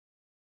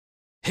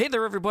Hey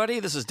there, everybody.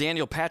 This is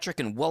Daniel Patrick,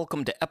 and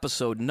welcome to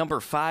episode number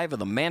 5 of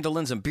the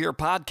Mandolins and Beer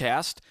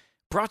podcast,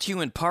 brought to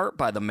you in part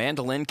by the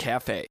Mandolin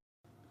Cafe.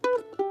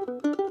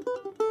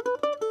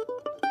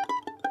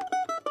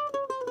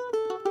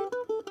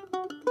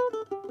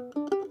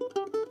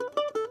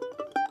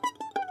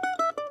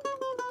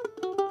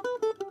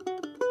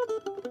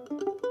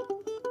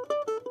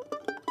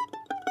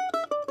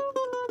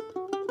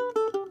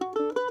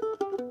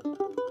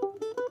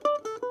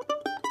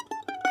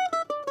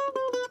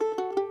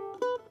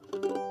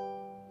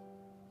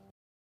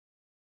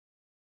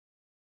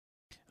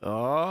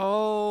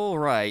 All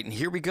right, and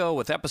here we go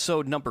with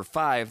episode number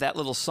 5. That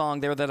little song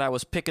there that I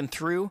was picking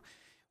through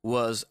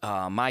was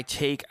my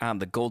take on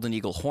the Golden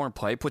Eagle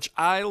hornpipe, which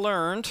I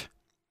learned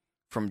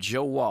from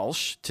Joe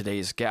Walsh,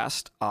 today's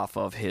guest, off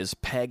of his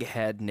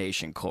Peghead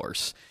Nation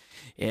course.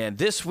 And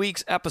this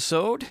week's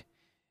episode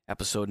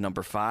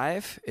number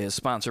 5, is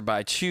sponsored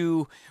by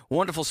two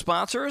wonderful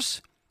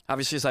sponsors.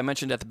 Obviously, as I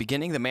mentioned at the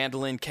beginning, the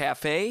Mandolin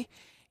Cafe.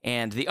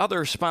 And the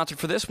other sponsor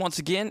for this, once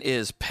again,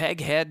 is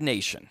Peghead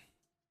Nation.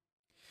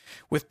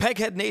 With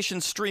Peghead Nation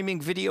streaming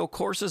video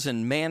courses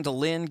in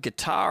mandolin,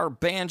 guitar,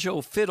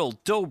 banjo, fiddle,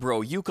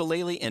 dobro,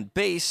 ukulele, and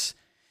bass,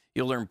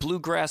 you'll learn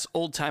bluegrass,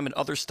 old-time, and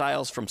other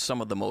styles from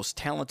some of the most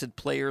talented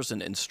players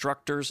and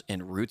instructors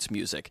in roots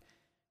music.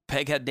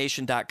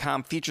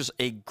 PegheadNation.com features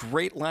a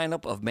great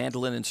lineup of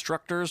mandolin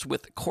instructors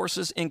with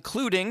courses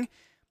including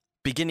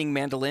beginning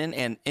mandolin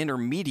and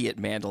intermediate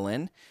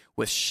mandolin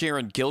with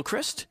Sharon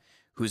Gilchrist,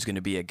 who's going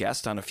to be a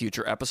guest on a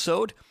future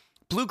episode,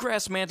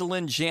 Bluegrass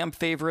Mandolin Jam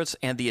Favorites,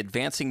 and the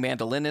Advancing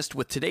Mandolinist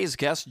with today's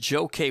guest,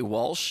 Joe K.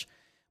 Walsh,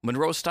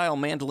 Monroe-style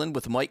mandolin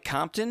with Mike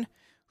Compton,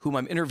 whom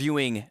I'm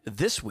interviewing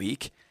this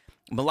week,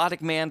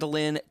 melodic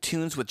mandolin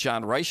tunes with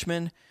John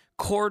Reichman,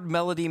 chord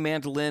melody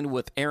mandolin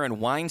with Aaron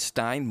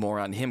Weinstein, more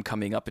on him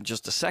coming up in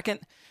just a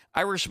second,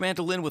 Irish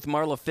mandolin with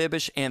Marla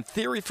Fibish, and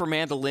theory for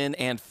mandolin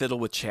and fiddle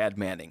with Chad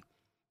Manning.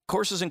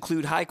 Courses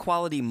include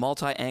high-quality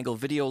multi-angle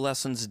video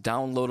lessons,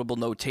 downloadable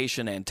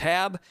notation and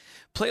tab,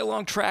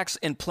 play-along tracks,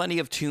 and plenty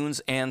of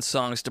tunes and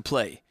songs to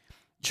play.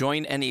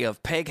 Join any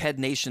of Peghead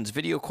Nation's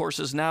video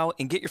courses now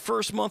and get your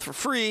first month for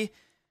free.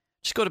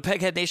 Just go to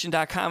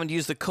pegheadnation.com and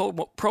use the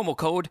promo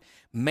code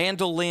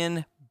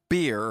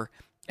MandolinBeer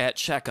at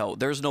checkout.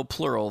 There's no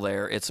plural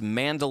there. It's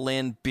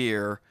Mandolin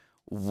Beer,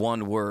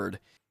 one word.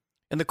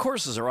 And the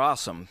courses are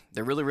awesome.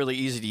 They're really, really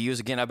easy to use.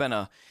 Again, I've been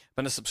a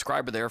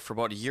subscriber there for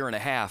about a year and a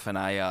half, and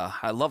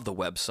I love the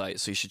website,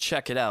 so you should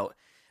check it out.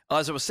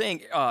 As I was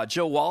saying,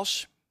 Joe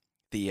Walsh,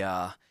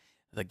 the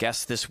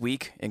guest this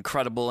week,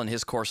 incredible, and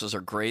his courses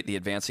are great. The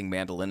Advancing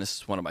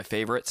Mandolinist is one of my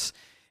favorites.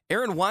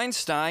 Aaron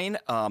Weinstein,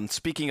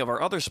 speaking of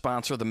our other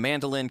sponsor, the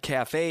Mandolin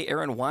Cafe,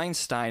 Aaron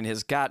Weinstein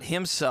has got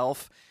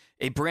himself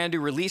a brand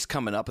new release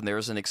coming up, and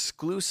there's an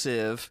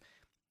exclusive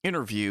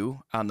interview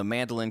on the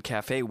Mandolin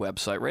Cafe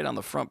website, right on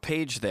the front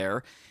page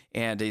there.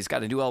 And he's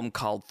got a new album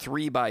called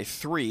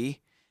 3x3.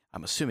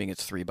 I'm assuming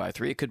it's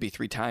 3x3. It could be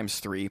 3 times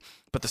 3.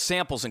 But the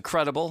sample's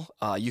incredible.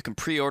 You can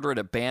pre-order it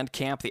at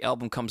Bandcamp. The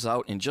album comes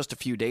out in just a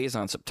few days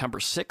on September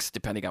 6th,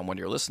 depending on when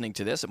you're listening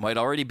to this. It might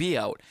already be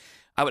out.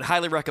 I would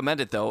highly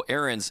recommend it, though.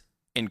 Aaron's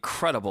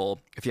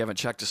incredible. If you haven't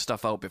checked his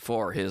stuff out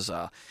before, his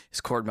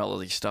chord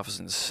melody stuff is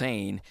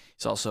insane.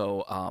 He's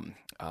also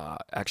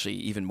actually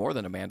even more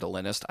than a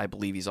mandolinist. I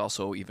believe he's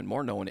also even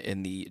more known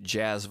in the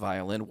jazz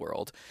violin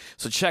world.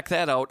 So check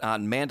that out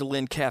on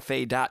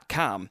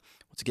mandolincafe.com.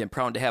 Once again,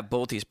 proud to have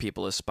both these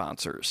people as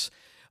sponsors.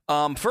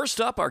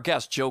 First up, our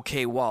guest, Joe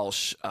K.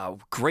 Walsh.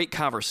 Great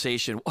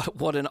conversation.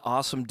 What an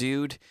awesome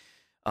dude.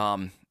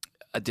 I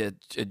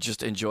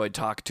just enjoyed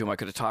talking to him. I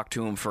could have talked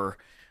to him for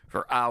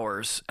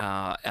hours.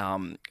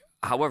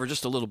 However,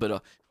 just a little bit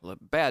of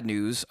bad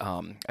news.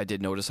 I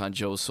did notice on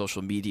Joe's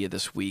social media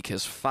this week,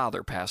 his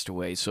father passed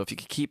away. So if you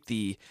could keep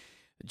the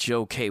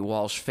Joe K.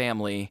 Walsh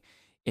family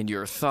in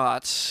your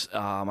thoughts,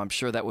 I'm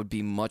sure that would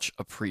be much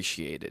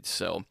appreciated.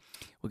 So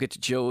we'll get to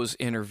Joe's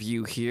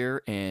interview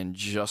here in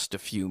just a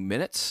few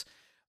minutes.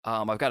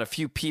 I've got a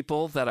few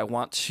people that I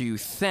want to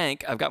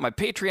thank. I've got my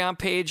Patreon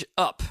page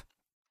up,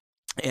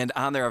 and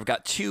on there I've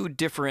got two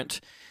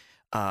different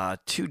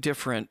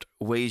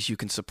ways you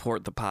can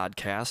support the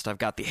podcast. I've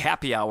got the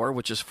happy hour,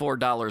 which is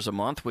 $4 a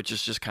month, which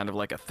is just kind of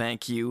like a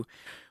thank you,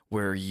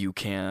 where you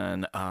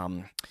can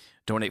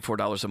donate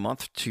 $4 a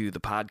month to the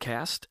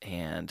podcast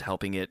and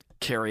helping it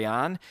carry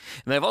on.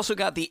 And I've also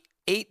got the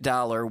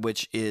 $8,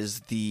 which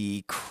is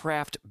the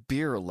craft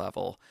beer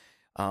level.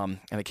 And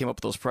I came up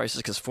with those prices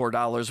because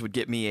 $4 would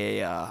get me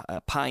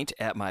a pint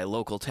at my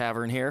local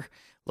tavern here.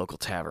 Local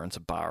tavern's a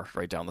bar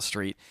right down the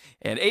street.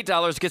 And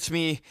 $8 gets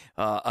me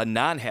a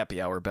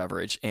non-happy hour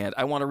beverage. And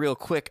I want to real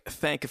quick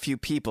thank a few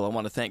people. I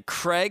want to thank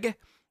Craig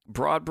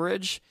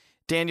Broadbridge,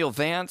 Daniel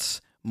Vance,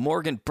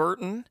 Morgan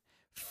Burton,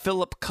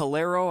 Philip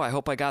Calero, I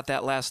hope I got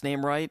that last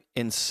name right,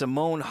 and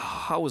Simone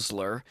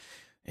Hausler.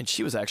 And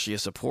she was actually a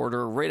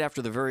supporter right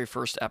after the very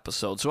first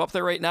episode. So up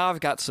there right now, I've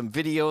got some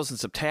videos and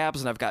some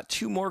tabs, and I've got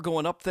 2 more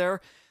going up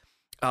there.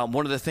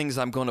 One of the things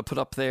I'm going to put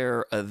up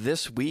there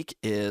this week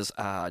is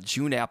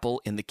June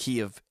Apple in the key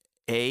of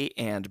A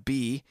and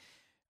B.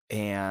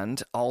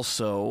 And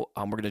also,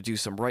 we're going to do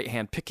some right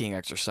hand picking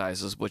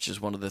exercises, which is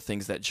one of the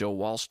things that Joe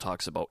Walsh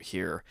talks about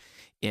here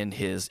in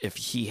his if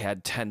he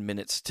had 10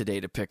 minutes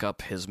today to pick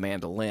up his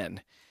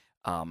mandolin.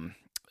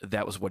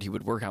 That was what he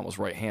would work on, was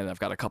right hand. I've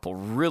got a couple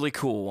really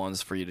cool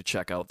ones for you to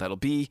check out that'll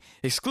be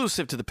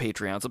exclusive to the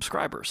Patreon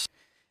subscribers.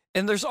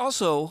 And there's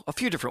also a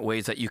few different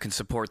ways that you can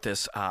support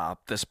this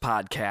this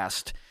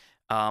podcast.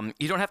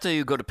 You don't have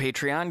to go to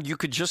Patreon. You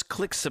could just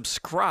click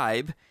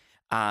subscribe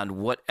on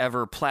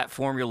whatever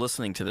platform you're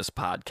listening to this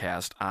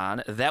podcast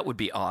on. That would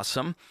be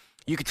awesome.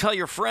 You could tell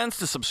your friends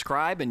to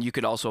subscribe, and you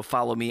could also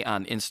follow me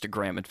on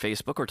Instagram and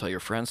Facebook, or tell your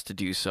friends to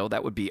do so.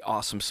 That would be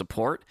awesome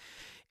support.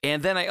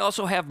 And then I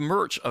also have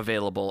merch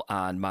available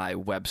on my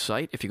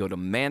website. If you go to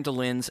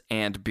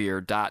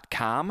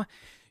mandolinsandbeer.com,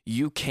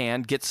 you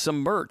can get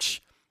some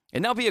merch.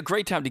 And that'll be a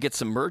great time to get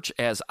some merch,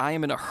 as I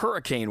am in a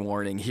hurricane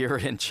warning here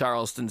in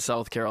Charleston,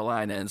 South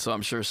Carolina, and so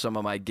I'm sure some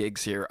of my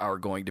gigs here are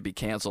going to be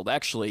canceled.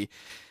 Actually,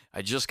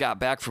 I just got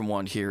back from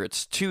one here.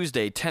 It's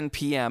Tuesday, 10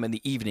 p.m. in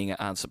the evening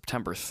on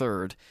September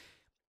 3rd,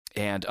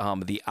 and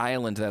the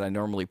island that I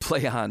normally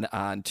play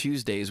on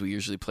Tuesdays, we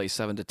usually play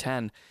 7 to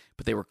 10,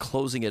 but they were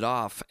closing it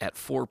off at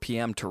 4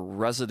 p.m. to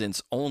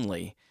residents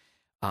only.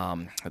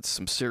 It's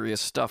some serious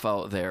stuff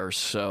out there,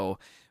 so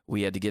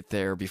we had to get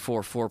there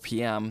before 4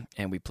 p.m.,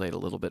 and we played a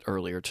little bit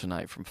earlier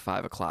tonight from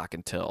 5 o'clock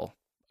until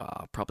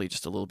probably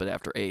just a little bit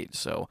after 8,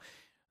 so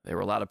there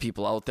were a lot of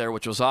people out there,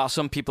 which was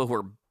awesome. People who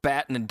were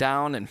battening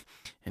down and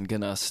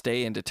going to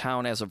stay into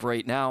town as of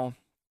right now.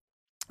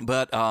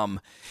 But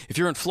if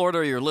you're in Florida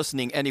or you're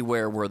listening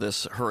anywhere where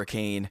this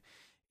Hurricane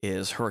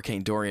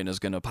Dorian is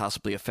going to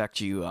possibly affect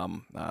you,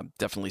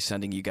 definitely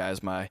sending you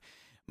guys my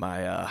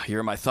here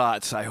are my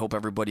thoughts. I hope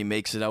everybody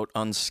makes it out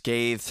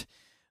unscathed.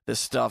 This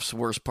stuff's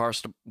worst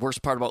part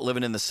about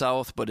living in the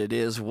South, but it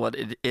is what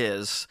it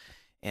is.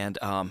 And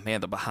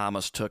man, the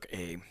Bahamas took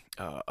a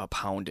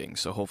pounding.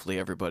 So hopefully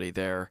everybody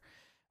there,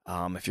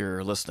 if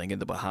you're listening in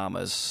the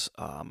Bahamas,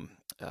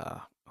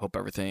 hope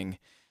everything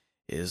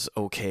is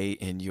okay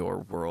in your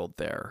world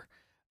there.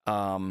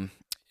 And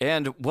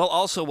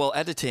while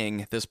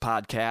editing this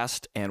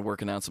podcast and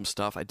working on some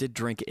stuff, I did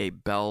drink a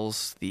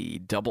Bell's, the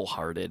Double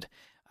Hearted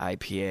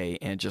IPA,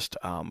 and just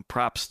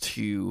props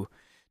to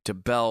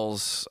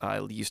Bell's. I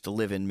used to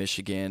live in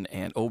Michigan,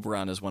 and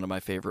Oberon is one of my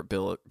favorite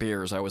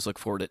beers. I always look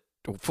forward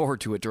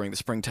to it during the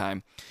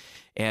springtime.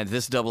 And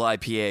this double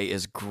IPA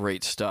is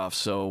great stuff.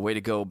 So way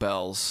to go,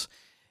 Bell's.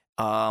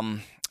 All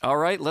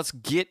right, let's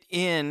get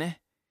in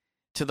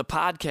to the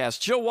podcast.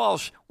 Joe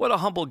Walsh, what a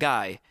humble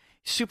guy.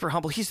 Super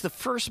humble. He's the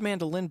first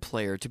mandolin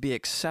player to be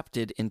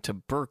accepted into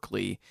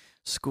Berklee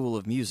School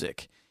of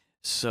Music.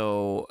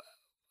 So,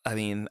 I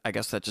mean, I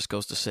guess that just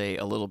goes to say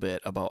a little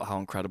bit about how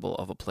incredible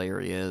of a player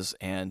he is.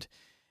 And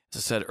as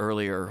I said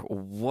earlier,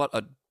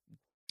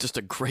 just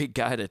a great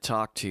guy to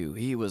talk to.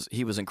 He was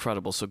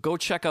incredible. So go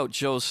check out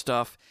Joe's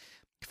stuff.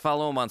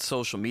 Follow him on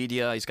social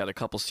media. He's got a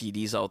couple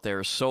CDs out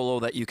there solo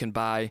that you can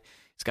buy.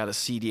 He's got a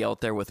CD out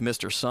there with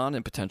Mr. Sun,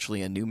 and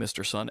potentially a new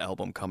Mr. Sun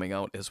album coming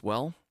out as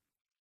well.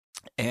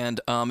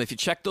 And if you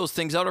check those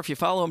things out, or if you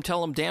follow him,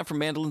 tell him Dan from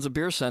Mandolins and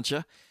Beer sent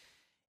you.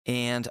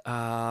 And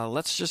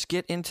let's just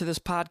get into this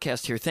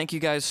podcast here. Thank you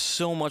guys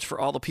so much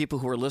for all the people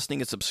who are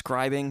listening and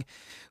subscribing,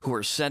 who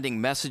are sending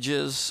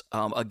messages.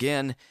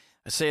 Again,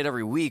 I say it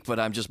every week, but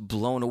I'm just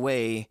blown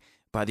away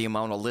by the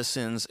amount of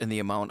listens and the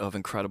amount of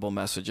incredible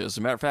messages. As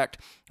a matter of fact,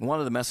 one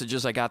of the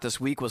messages I got this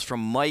week was from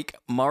Mike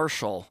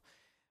Marshall.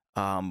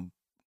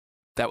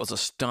 That was a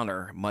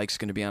stunner. Mike's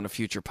going to be on a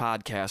future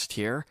podcast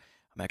here.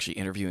 I'm actually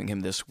interviewing him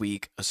this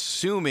week,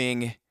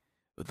 assuming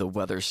the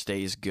weather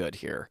stays good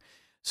here.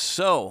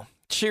 So,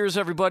 cheers,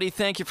 everybody.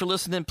 Thank you for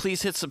listening.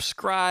 Please hit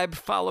subscribe.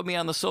 Follow me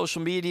on the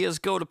social medias.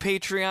 Go to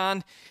Patreon.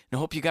 And I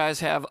hope you guys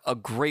have a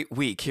great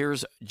week.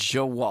 Here's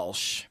Joe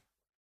Walsh.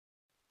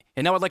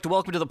 And now I'd like to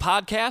welcome to the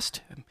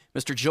podcast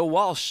Mr. Joe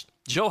Walsh.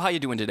 Joe, how you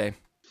doing today?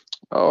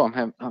 Oh,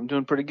 I'm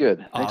doing pretty good.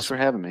 Thanks Awesome.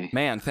 for having me.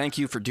 Man, thank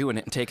you for doing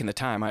it and taking the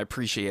time. I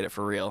appreciate it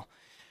for real.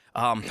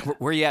 Where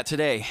are you at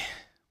today?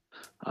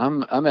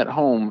 I'm at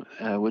home,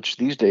 which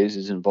these days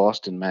is in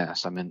Boston,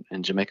 Mass. I'm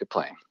in Jamaica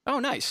Plain. Oh,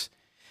 nice.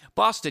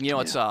 Boston,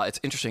 Yeah. it's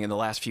interesting. In the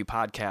last few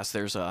podcasts,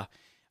 there's a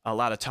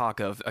lot of talk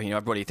of,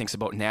 everybody thinks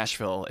about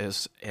Nashville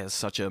as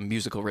such a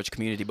musical rich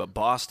community, but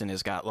Boston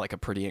has got like a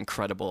pretty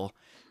incredible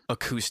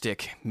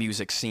acoustic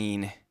music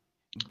scene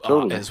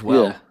Totally. as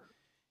well.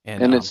 Yeah.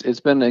 And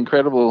it's been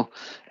incredible.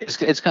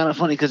 It's kind of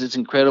funny because it's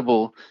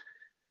incredible.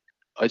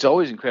 It's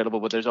always incredible,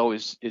 but it's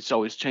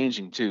always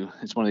changing too.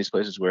 It's one of these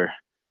places where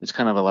it's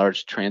kind of a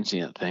large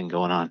transient thing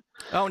going on.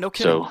 Oh, no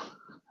kidding. So,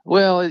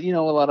 well, a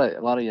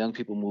lot of young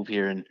people move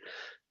here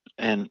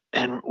and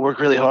work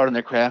really hard on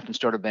their craft and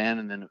start a band,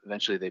 and then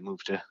eventually they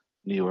move to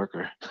New York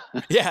or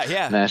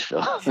yeah.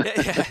 Nashville.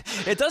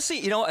 It does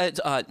seem,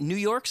 New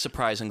York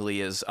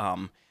surprisingly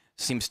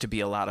seems to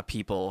be a lot of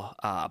people.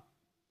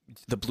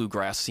 The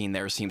bluegrass scene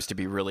there seems to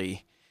be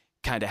really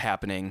kind of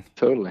happening.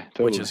 Totally.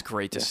 Which is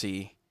great to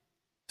see.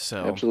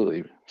 So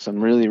absolutely,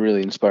 some really,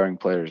 really inspiring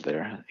players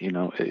there.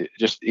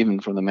 Just even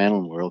from the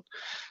mandolin world.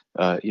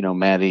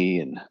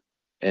 Maddie and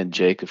and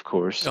Jake, of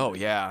course. Oh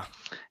yeah,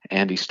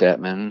 Andy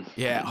Statman.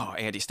 yeah. Oh,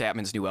 Andy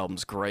Statman's new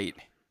album's great.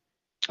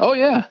 Oh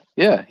yeah,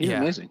 yeah, he's Yeah,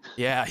 amazing.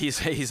 yeah.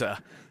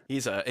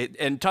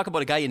 And talk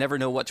about a guy you never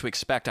know what to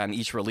expect on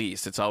each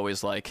release. It's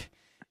always like,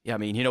 yeah, I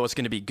mean, you know it's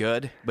going to be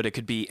good, but it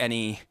could be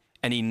any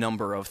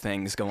number of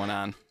things going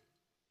on.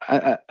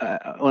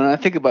 When I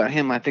think about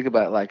him, I think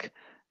about like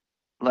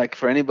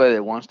for anybody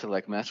that wants to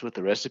like mess with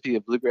the recipe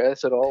of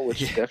bluegrass at all,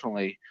 which is Yeah,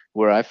 definitely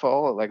where I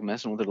fall, like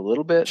messing with it a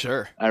little bit.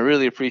 sure. I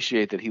really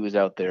appreciate that he was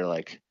out there,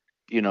 like,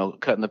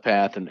 cutting the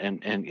path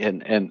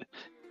and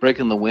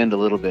breaking the wind a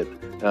little bit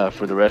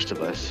for the rest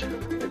of us.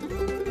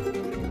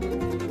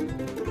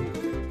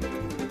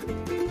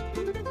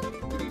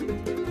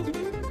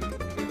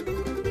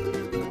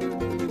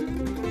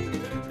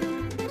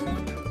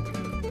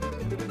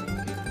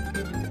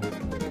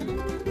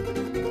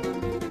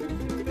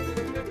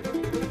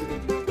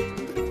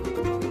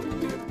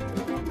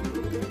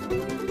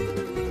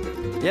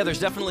 Yeah,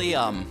 there's definitely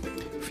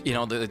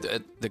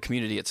the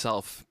community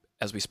itself,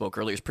 as we spoke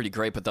earlier, is pretty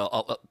great, but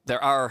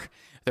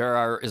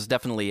there is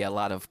definitely a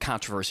lot of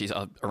controversies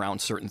around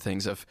certain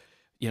things. Of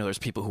there's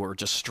people who are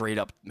just straight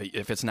up,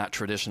 if it's not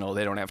traditional,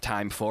 they don't have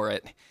time for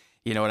it.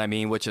 You know what I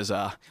mean? Which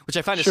I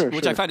find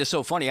is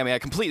so funny. I mean, I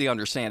completely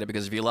understand it,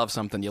 because if you love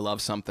something, you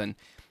love something.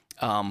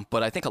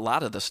 But I think a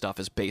lot of the stuff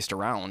is based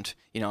around,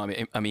 I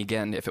mean,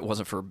 again, if it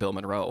wasn't for Bill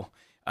Monroe,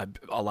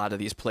 a lot of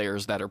these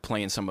players that are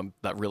playing some of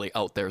that really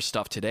out there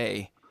stuff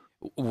today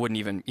wouldn't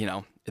even,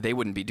 they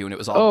wouldn't be doing it. It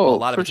was a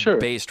lot of it's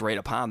based right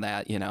upon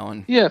that,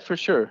 and yeah, for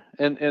sure.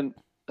 And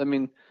I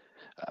mean,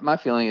 my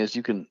feeling is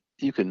you can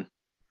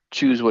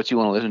choose what you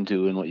want to listen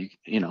to and what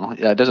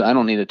it doesn't. I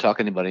don't need to talk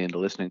anybody into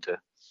listening to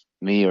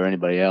me or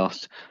anybody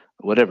else,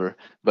 whatever.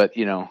 But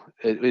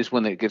it is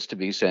when it gets to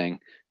be saying,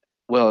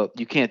 well,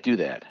 you can't do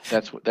that.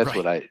 That's Right.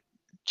 what I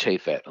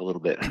chafe at a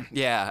little bit.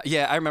 Yeah.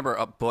 I remember,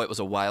 it was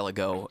a while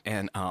ago,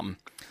 and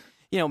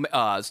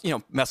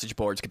message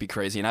boards could be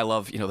crazy, and I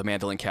love, the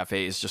Mandolin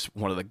Cafe is just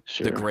one of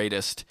the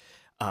greatest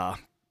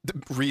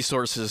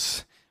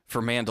resources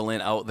for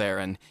mandolin out there.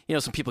 And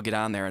some people get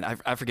on there, and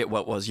I forget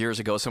what was years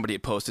ago. Somebody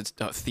had posted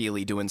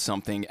Thiele doing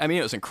something. I mean,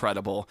 it was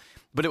incredible,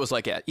 but it was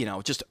like at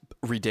just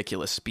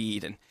ridiculous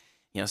speed, and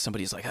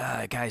somebody's like,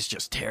 that guy's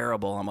just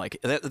terrible. I'm like,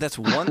 that's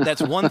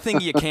one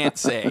thing you can't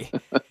say.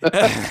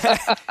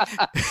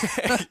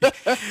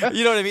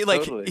 You know what I mean?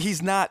 Like, totally.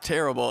 He's not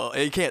terrible.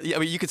 You can't. I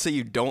mean, you could say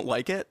you don't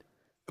like it,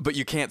 but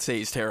you can't say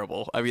he's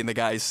terrible. I mean, the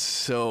guy's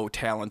so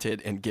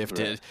talented and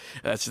gifted.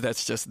 Right.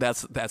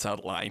 That's out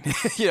of line.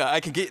 I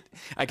can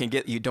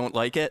get you don't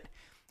like it,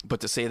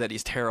 but to say that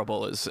he's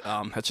terrible is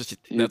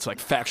that's like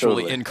factually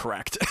totally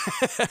incorrect.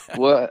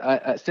 Well,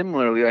 I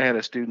similarly, I had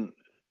a student.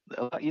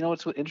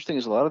 What's interesting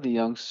is a lot of the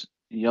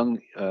young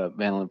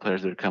mandolin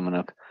players that are coming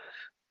up,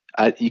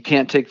 you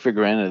can't take for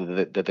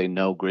granted that they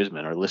know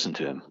Grisman or listen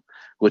to him,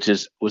 which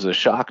was a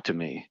shock to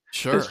me.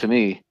 Sure. Because to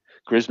me,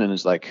 Grisman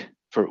is like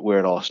for where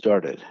it all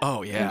started.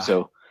 Oh yeah. And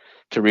so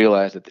to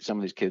realize that some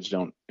of these kids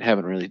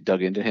haven't really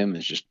dug into him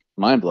is just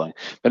mind blowing.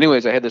 But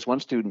anyways, I had this one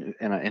student,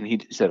 and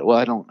he said, "Well,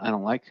 I don't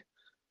like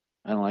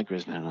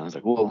Grisman." And I was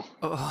like, "Well,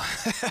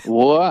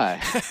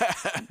 why?"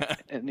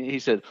 And he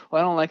said,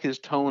 "Well, I don't like his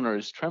tone or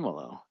his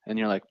tremolo." And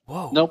you're like,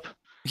 "Whoa, nope,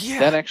 yeah,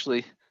 that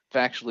actually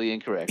factually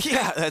incorrect."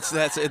 Yeah,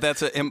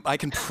 I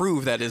can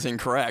prove that is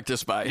incorrect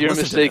just by you're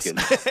mistaken.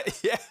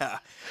 Yeah.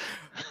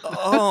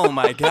 Oh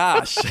my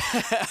gosh.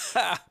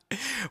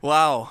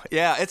 Wow.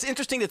 Yeah, it's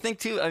interesting to think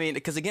too. I mean,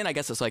 because again, I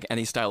guess it's like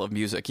any style of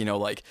music.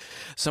 Like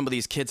some of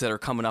these kids that are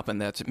coming up, and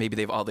that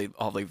maybe all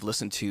they've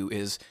listened to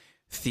is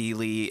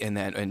Thiele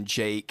and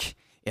Jake,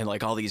 and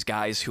like all these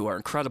guys who are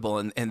incredible,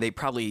 and they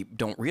probably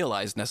don't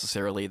realize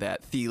necessarily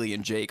that Thiele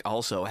and Jake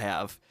also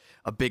have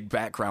a big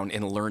background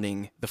in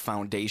learning the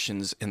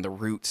foundations and the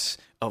roots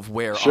of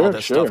where all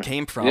this stuff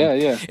came from. Yeah,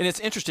 yeah. And it's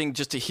interesting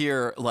just to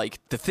hear,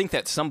 like, to think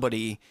that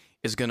somebody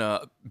is going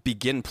to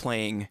begin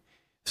playing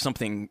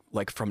something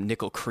like from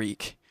Nickel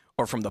Creek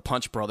or from the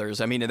Punch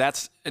Brothers. I mean,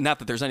 that's not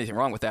that there's anything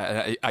wrong with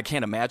that. I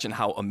can't imagine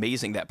how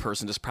amazing that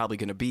person is probably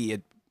going to be.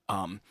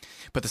 But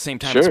at the same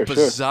time, it's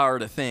bizarre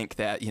to think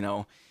that,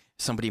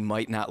 somebody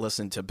might not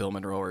listen to Bill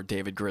Monroe or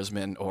David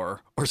Grisman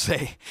or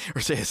say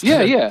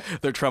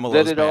their tremolo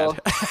is bad.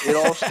 It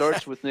all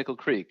starts with Nickel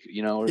Creek,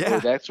 or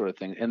that sort of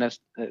thing. And that's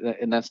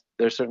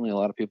there's certainly a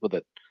lot of people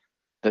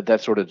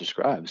that sort of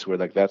describes where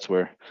that's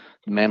where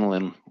the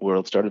mandolin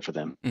world started for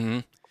them. Mm-hmm.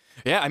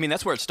 Yeah, I mean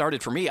that's where it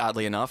started for me.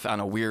 Oddly enough, on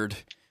a weird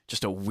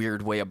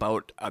way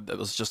about. It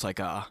was just like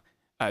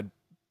I'd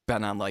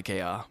been on like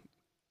a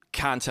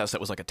contest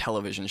that was like a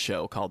television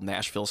show called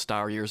Nashville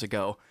Star years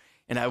ago,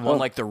 and I won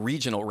like the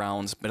regional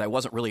rounds, but I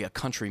wasn't really a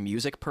country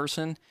music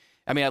person.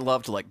 I mean, I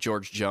loved like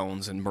George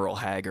Jones and Merle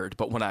Haggard,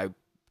 but when I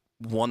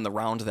won the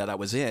round that I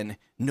was in,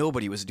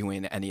 nobody was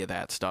doing any of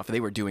that stuff. They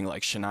were doing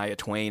like Shania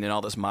Twain and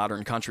all this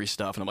modern country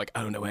stuff, and I'm like,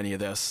 I don't know any of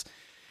this.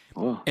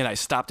 Oh. And I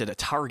stopped at a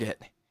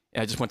Target,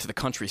 and I just went to the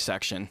country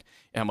section,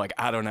 and I'm like,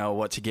 I don't know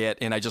what to get.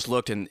 And I just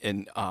looked, and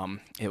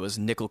it was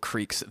Nickel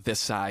Creek's This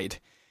Side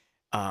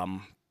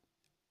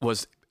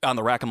was on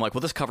the rack. I'm like,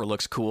 well, this cover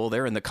looks cool.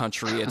 They're in the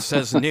country. It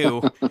says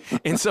new.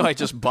 And so I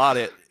just bought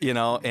it, you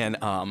know, and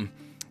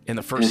in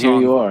the first song.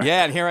 Here you are.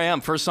 Yeah, and here I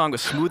am. First song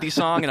was Smoothie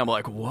Song, and I'm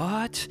like,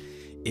 what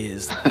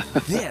is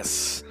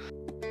this?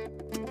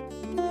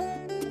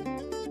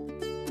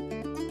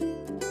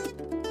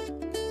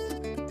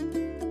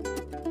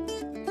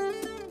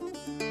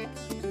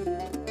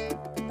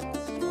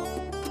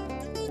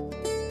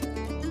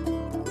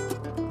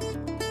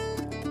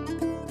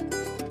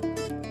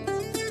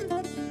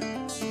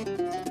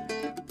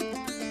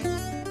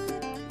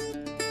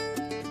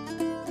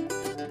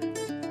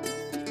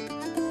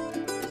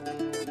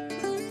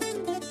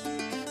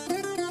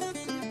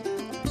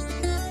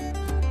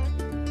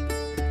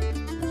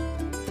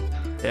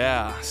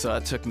 Yeah, so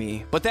that took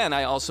me. But then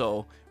I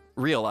also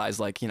realized,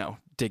 like, you know,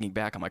 digging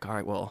back, I'm like, all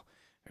right, well,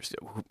 there's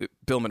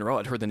Bill Monroe.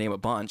 I'd heard the name a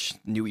bunch,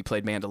 knew he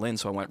played mandolin,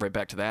 so I went right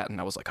back to that, and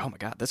I was like, oh my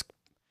God, this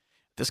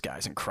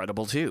guy's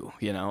incredible too,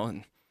 you know,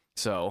 and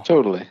so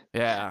Totally.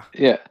 yeah.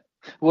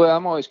 Well,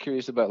 I'm always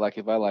curious about, like,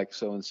 if I like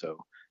so and so,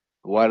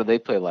 why do they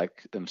play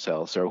like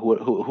themselves, or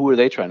who are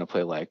they trying to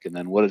play like, and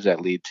then what does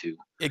that lead to?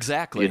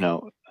 Exactly. You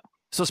know.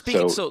 So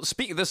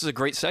speaking, this is a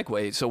great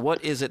segue. So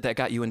what is it that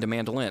got you into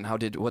mandolin?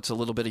 What's a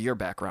little bit of your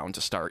background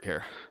to start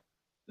here?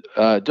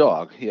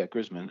 Dog, yeah,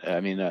 Grisman. I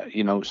mean,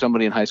 you know,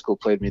 somebody in high school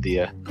played me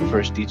the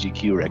first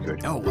DGQ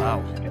record. Oh,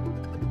 wow.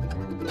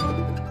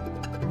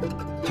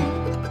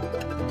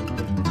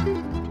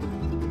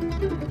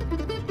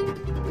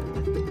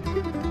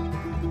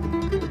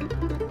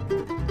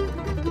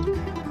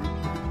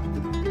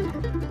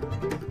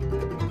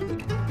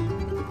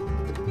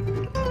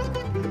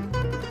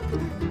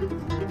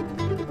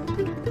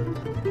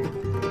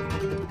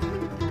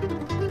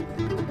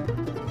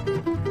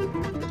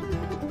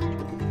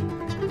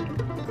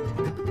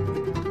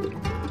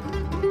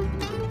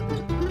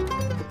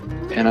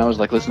 And I was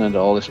like listening to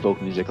all this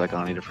folk music, like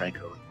Ani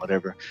DeFranco and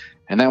whatever,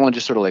 and that one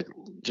just sort of like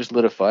just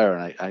lit a fire,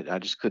 and I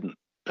just couldn't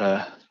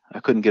get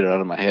it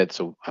out of my head.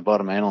 So I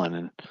bought a mandolin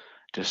and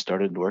just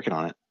started working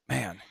on it.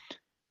 Man,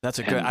 that's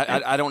a good.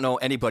 I don't know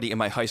anybody in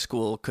my high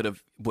school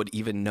would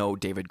even know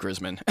David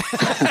Grisman.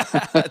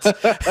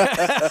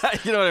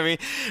 You know what I mean?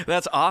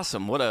 That's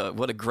awesome. What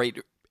a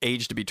great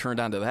age to be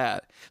turned on to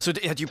that. So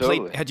had you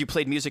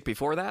played music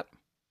before that?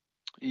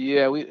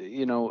 Yeah,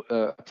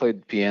 I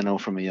played piano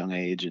from a young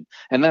age,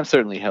 and that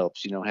certainly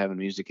helps, you know, having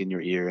music in your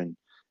ear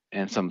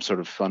and some sort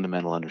of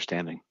fundamental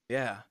understanding.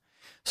 Yeah.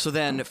 So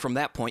then from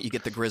that point, you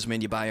get the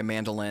Grisman, you buy a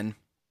mandolin,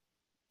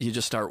 you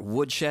just start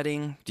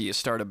woodshedding. Do you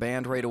start a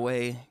band right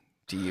away?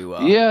 Do you?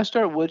 Yeah, I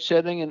started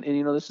woodshedding, and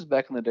you know, this is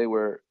back in the day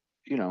where,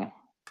 you know,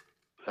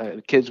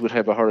 kids would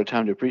have a harder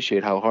time to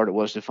appreciate how hard it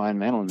was to find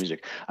mandolin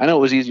music. I know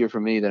it was easier for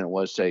me than it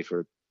was, say,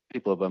 for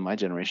people above my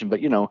generation, but,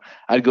 you know,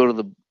 I'd go to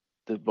the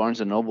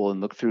Barnes and Noble and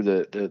look through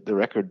the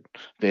record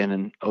bin,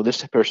 and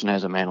this person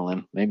has a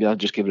mandolin. Maybe I'll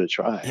just give it a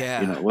try.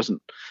 Yeah. You know,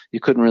 you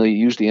couldn't really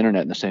use the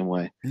internet in the same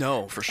way.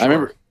 No, for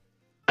sure.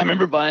 I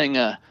remember buying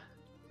a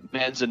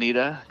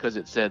Manzanita because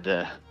it said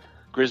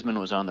Grisman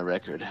was on the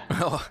record.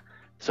 Oh.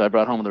 So I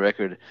brought home the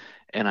record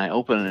and I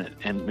opened it,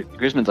 and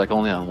Grisman's like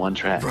only on one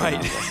track. Right.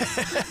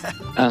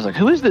 I was like,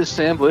 who is this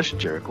Sam Bush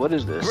jerk? What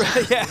is this?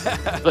 Right,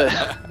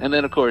 yeah. And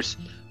then of course,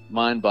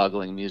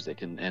 mind-boggling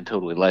music and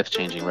totally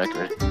life-changing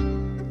record.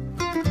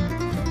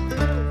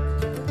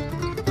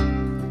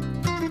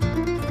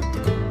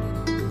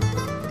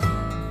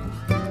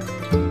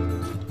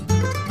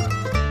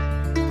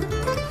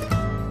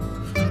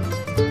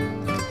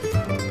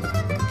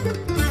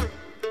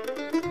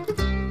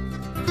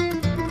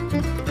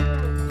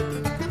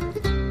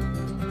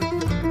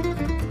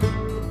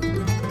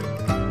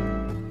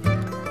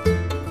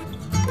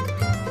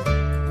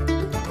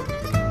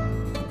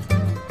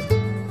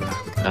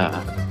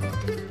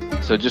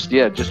 So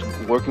just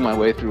working my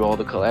way through all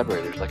the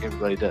collaborators like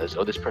everybody does.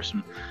 Oh, this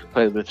person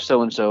played with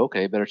so and so.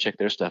 Okay, better check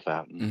their stuff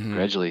out. And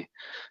gradually,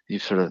 you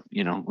sort of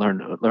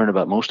learn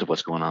about most of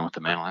what's going on with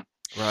the mandolin.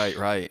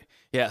 Right.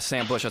 Yeah,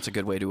 Sam Bush. That's a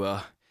good way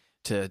to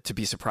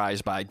be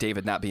surprised by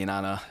David not being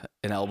on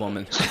an album,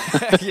 and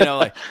you know,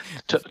 like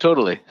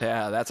totally.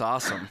 Yeah, that's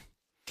awesome.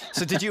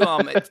 So did you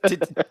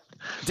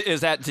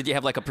did you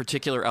have like a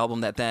particular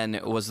album that then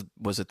was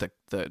it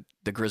the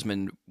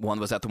Grisman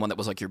one? Was that the one that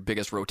was like your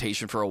biggest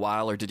rotation for a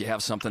while, or did you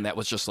have something that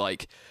was just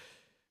like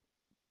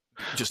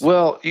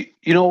Well,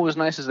 you know what was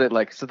nice is that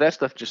that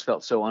stuff just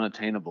felt so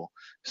unattainable.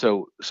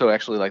 So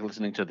actually, like,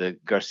 listening to the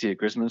Garcia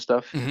Grisman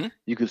stuff,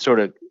 you could sort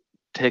of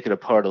take it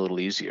apart a little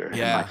easier and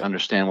like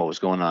understand what was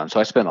going on. So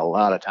I spent a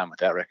lot of time with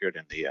that record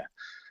and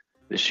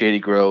the Shady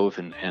Grove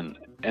and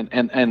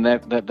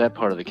that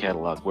part of the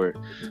catalog where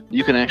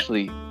you can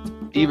actually,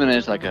 even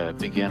as like a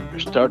beginner,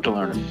 start to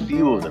learn a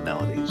few of the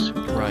melodies.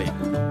 Right.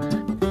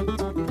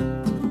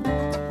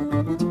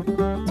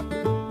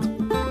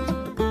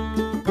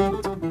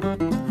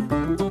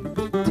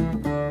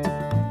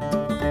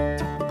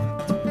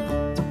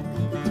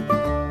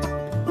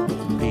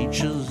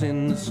 Beaches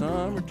in the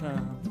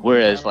summertime.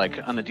 Whereas like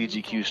on the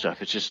DGQ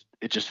stuff, it's just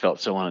it just felt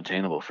so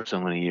unattainable for so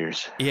many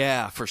years.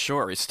 Yeah, for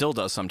sure. It still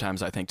does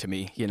sometimes, I think, to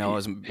me,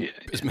 as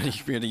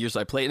many years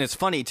I played. And it's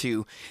funny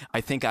too.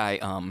 I think I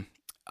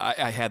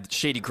had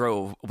Shady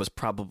Grove was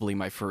probably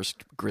my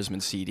first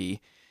Grisman CD.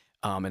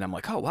 And I'm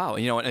like, oh wow.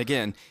 And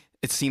again,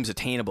 it seems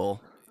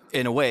attainable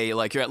in a way,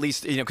 like you're at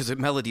least, because the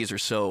melodies are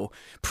so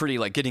pretty,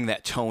 like getting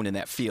that tone and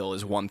that feel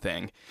is one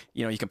thing.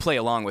 You can play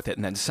along with it,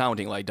 and then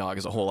sounding like Dog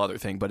is a whole other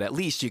thing. But at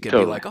least you can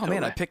be like, oh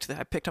man, I picked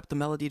up the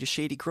melody to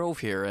Shady Grove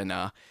here, and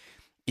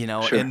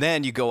sure. And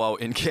then you go out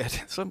and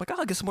so I'm like,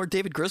 I'll get some more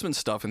David Grisman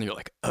stuff, and you're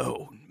like,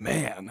 oh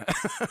man,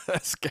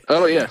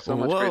 oh yeah, so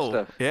much great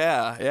stuff.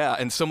 Yeah,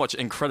 and so much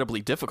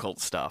incredibly difficult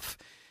stuff.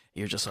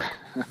 You're just like,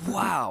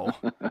 wow,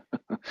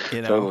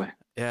 Totally.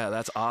 Yeah,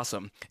 that's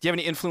awesome. Do you have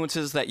any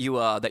influences that you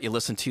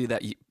listen to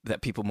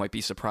that people might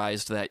be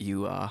surprised that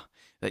you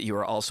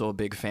are also a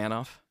big fan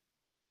of?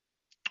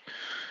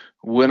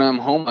 When I'm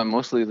home, I'm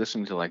mostly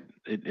listening to like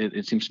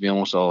it seems to be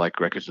almost all like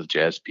records with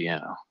jazz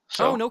piano.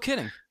 So, oh, no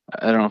kidding.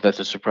 I don't know if that's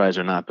a surprise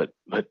or not,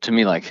 but to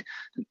me, like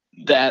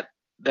that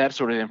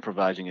sort of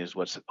improvising is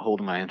what's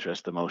holding my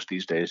interest the most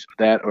these days.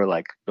 That or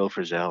like Bill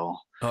Frisell.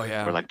 Oh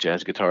yeah. Or like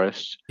jazz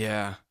guitarists.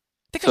 Yeah.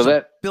 I think there's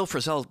a Bill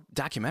Frisell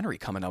documentary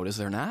coming out, is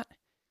there not?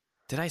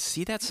 Did I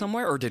see that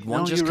somewhere, or did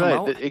one just come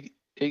out?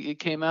 It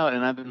came out,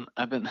 and I've been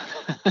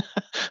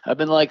I've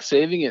been like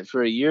saving it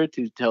for a year or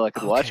two till I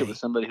could watch it with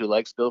somebody who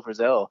likes Bill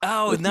Frisell.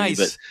 Oh,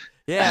 nice.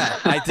 Yeah,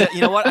 I did.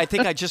 You know what? I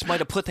think I just might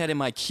have put that in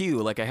my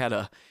queue. Like I had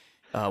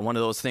one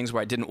of those things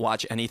where I didn't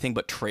watch anything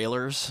but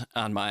trailers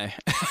on my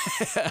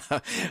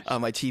on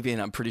my TV,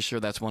 and I'm pretty sure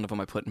that's one of them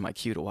I put in my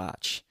queue to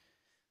watch.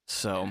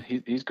 So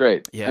he's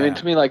great. Yeah. I mean,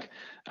 to me, like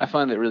I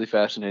find it really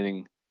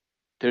fascinating.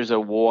 There's a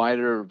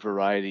wider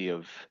variety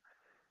of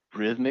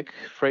rhythmic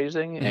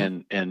phrasing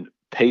and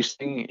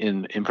pacing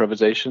in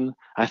improvisation,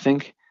 I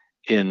think,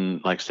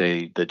 in like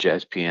say the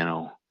jazz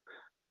piano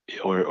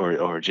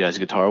or jazz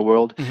guitar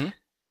world.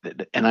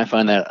 And I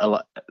find that a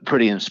lot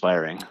pretty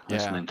inspiring,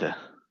 listening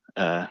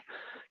to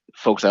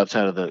folks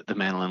outside of the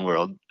mandolin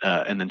world,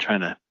 and then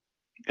trying to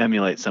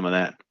emulate some of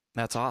that.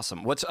 That's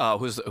awesome. What's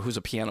who's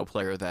a piano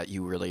player that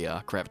you really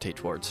gravitate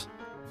towards?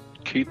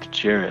 Keith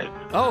Jarrett.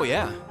 Oh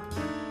yeah.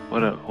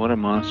 What a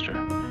monster.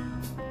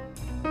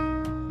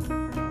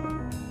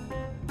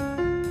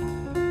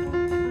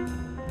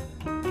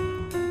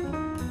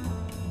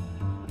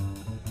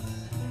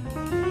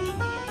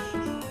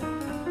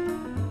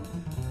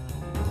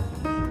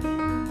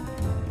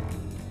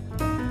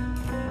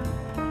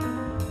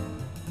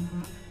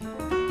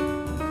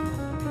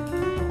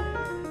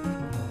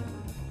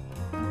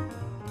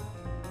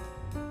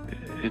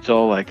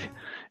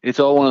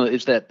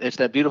 It's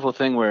that beautiful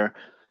thing where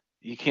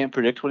you can't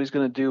predict what he's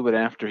going to do, but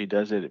after he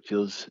does it, it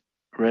feels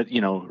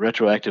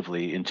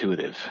retroactively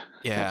intuitive.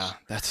 Yeah,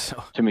 that's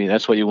so. To me,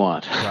 that's what you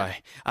want.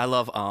 Right. I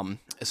love.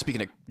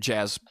 Speaking of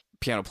jazz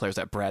piano players,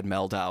 that Brad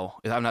Meldau.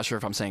 I'm not sure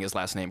if I'm saying his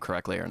last name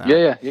correctly or not.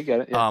 Yeah, you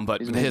got it. Yeah,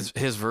 but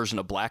his version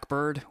of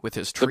Blackbird with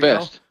his trio. The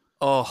best.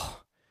 Oh,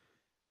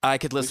 I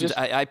could listen to.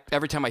 I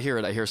every time I hear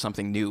it, I hear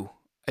something new.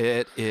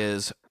 It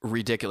is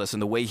ridiculous,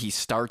 and the way he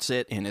starts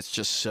it, and it's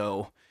just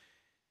so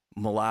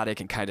melodic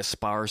and kind of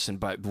sparse, and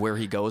but where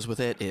he goes with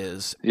it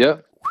is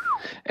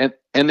and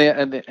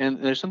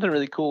there's something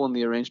really cool in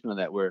the arrangement of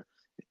that where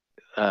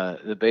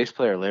the bass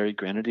player Larry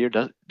Grenadier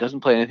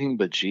doesn't play anything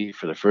but G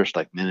for the first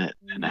like minute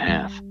and a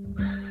half.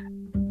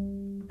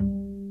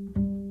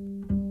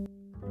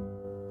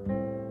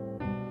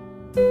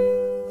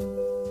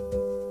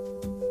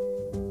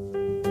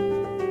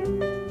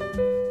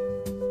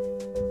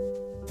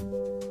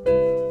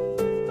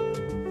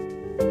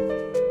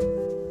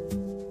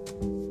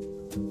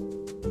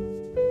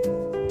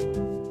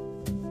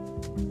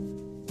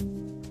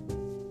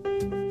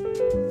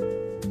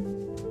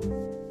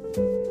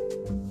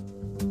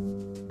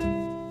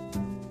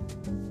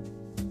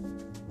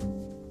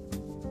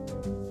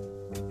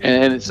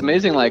 And it's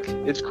amazing, like,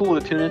 it's cool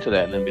to tune into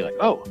that and then be like,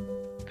 oh,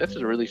 that's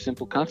a really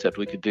simple concept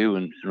we could do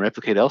and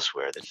replicate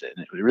elsewhere.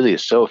 It really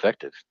is so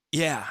effective.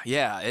 Yeah.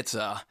 It's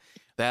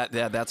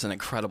that's an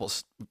incredible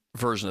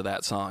version of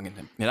that song.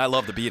 And I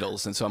love the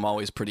Beatles, and so I'm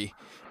always pretty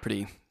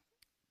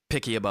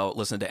picky about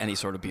listening to any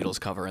sort of Beatles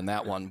cover, and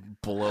that one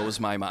blows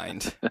my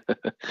mind.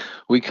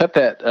 We cut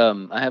that.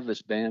 I have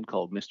this band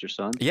called Mr.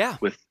 Sun. Yeah.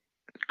 With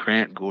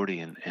Grant Gordy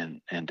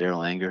and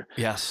Daryl Anger.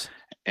 Yes.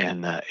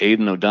 And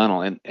Aidan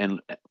O'Donnell.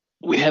 And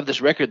we have this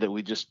record that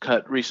we just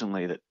cut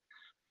recently that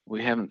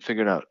we haven't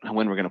figured out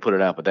when we're going to put it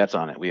out, but that's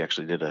on it. We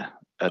actually did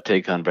a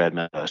take on Brad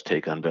Meldau's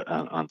take on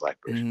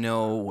Blackbird.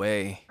 No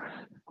way.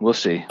 We'll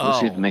see. We'll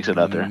see if it makes it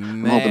out there. Man.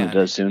 I'm hoping it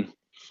does soon.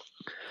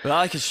 Well,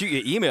 I could shoot you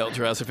an email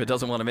address if it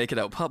doesn't want to make it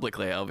out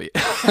publicly, Albie.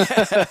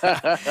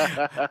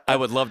 I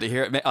would love to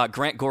hear it.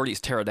 Grant Gordy's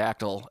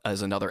Pterodactyl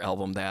is another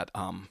album that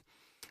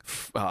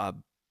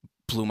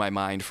blew my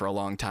mind for a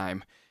long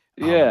time.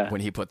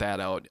 When he put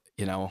that out,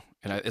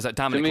 And is that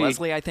Dominic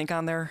Leslie, I think,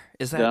 on there?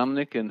 Is that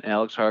Dominic and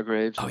Alex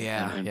Hargraves? Oh,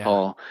 yeah, and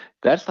Paul.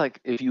 That's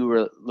like if you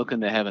were looking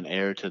to have an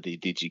heir to the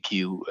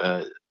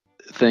DGQ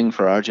thing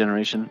for our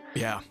generation,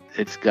 Yeah.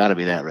 it's got to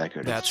be that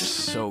record. That's just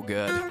so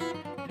good.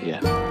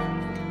 Yeah.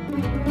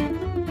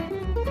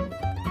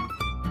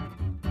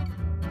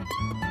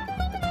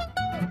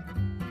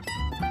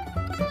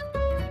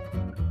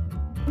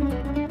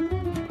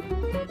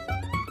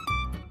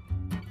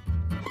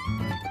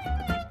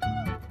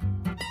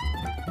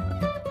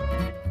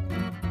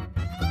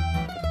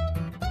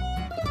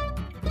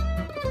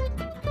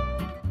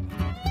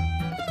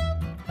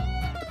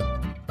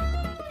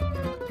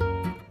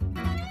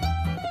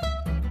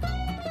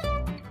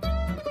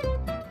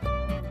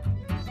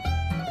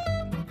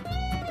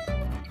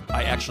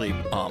 I actually,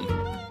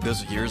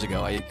 this was years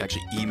ago. I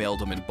actually emailed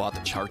them and bought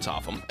the charts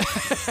off them.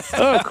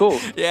 Oh, cool.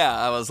 Yeah,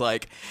 I was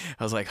like,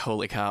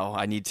 holy cow!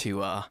 I need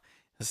to.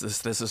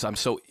 This is. I'm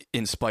so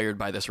inspired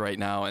by this right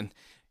now, and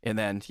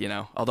then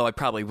although I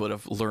probably would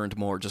have learned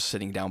more just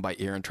sitting down by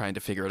ear and trying to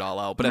figure it all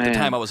out. But at the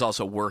time, I was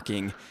also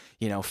working,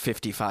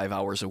 55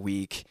 hours a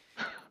week,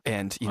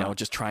 and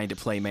just trying to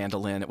play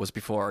mandolin. It was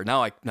before.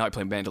 Now I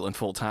play mandolin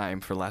full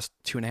time for the last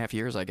 2.5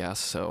 years, I guess.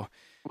 So,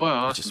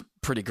 Well, which is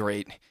pretty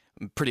great.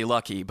 I'm pretty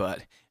lucky,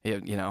 but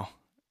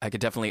I could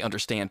definitely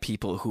understand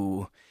people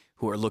who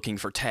are looking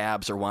for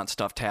tabs or want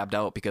stuff tabbed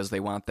out because they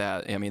want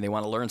that. I mean, they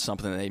want to learn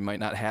something that they might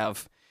not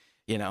have,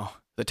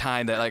 the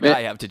time that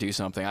I have to do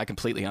something. I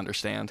completely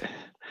understand.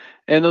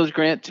 And those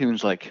Grant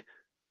tunes, like,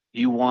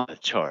 you want a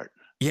chart.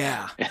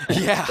 Yeah.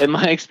 Yeah. In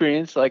my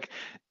experience, like,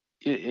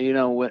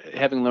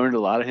 having learned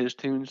a lot of his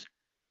tunes,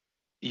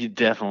 you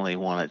definitely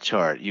want a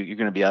chart. You're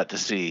going to be out to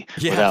sea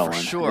without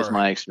one. Sure. That's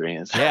my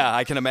experience. Yeah,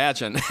 I can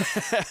imagine.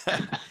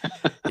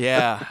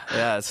 Yeah,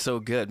 it's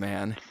so good,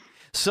 man.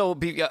 So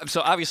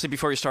obviously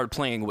before you started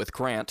playing with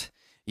Grant,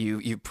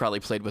 you probably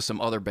played with some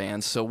other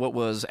bands. So what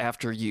was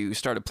after you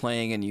started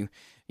playing and you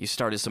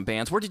started some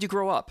bands? Where did you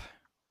grow up?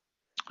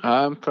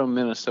 I'm from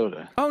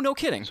Minnesota. Oh, no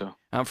kidding. So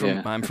I'm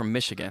from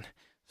Michigan.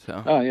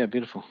 So. Oh yeah,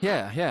 beautiful.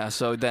 Yeah.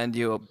 So then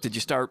did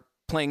you start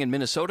playing in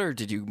Minnesota, or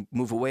did you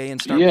move away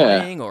and start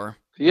playing, or?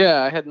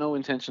 Yeah, I had no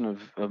intention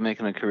of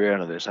making a career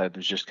out of this. I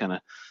was just kind of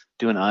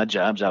doing odd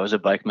jobs. I was a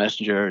bike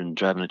messenger and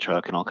driving a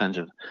truck and all kinds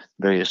of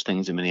various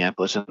things in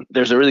Minneapolis. And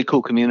there's a really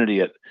cool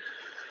community at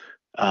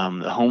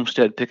the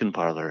Homestead Pick-and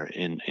Parlor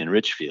in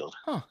Richfield.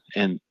 Huh.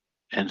 And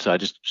so I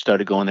just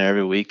started going there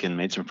every week and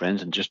made some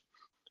friends, and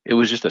it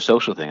was just a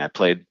social thing. I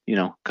played,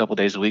 a couple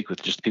days a week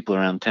with just people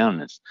around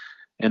town,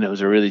 and it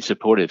was a really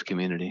supportive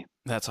community.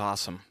 That's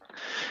awesome.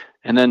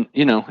 And then,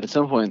 at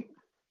some point,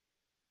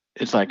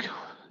 it's like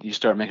you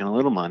start making a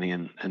little money,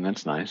 and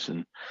that's nice.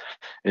 And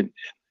it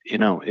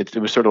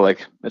was sort of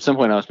like at some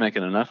point I was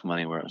making enough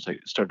money where I was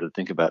like started to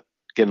think about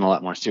getting a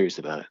lot more serious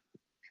about it.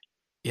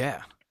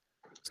 Yeah.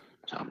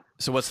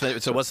 So what's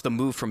the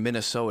move from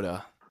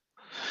Minnesota?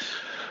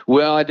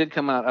 Well, I did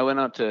come out. I went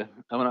out to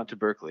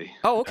Berkeley.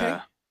 Oh, okay.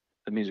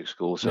 The music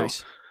school. So,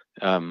 nice.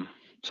 So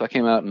I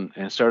came out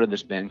and started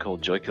this band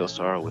called Joy Kill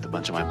Sorrow with a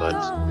bunch of my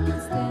buds.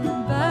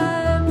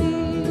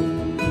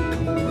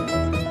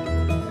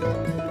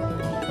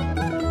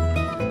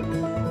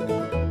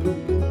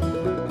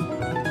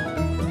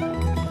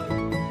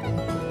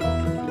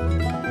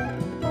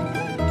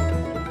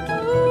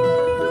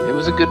 It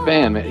was a good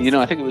band.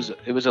 I think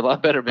it was a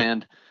lot better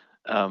band.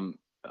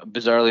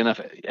 Bizarrely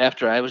enough,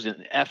 after I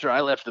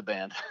left the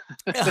band.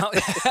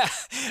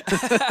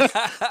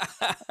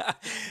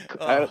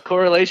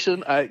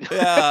 Correlation.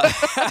 Yeah.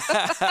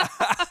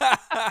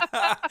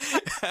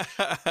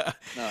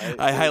 No,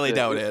 I highly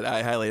doubt it.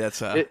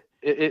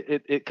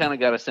 It kind of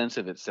got a sense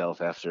of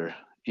itself after,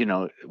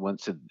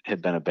 once it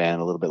had been a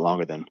band a little bit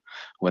longer than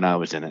when I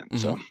was in it. Mm-hmm.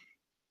 So,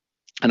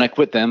 and I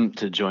quit them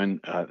to join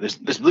this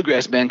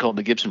bluegrass band called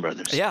the Gibson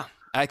Brothers. Yeah.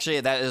 Actually,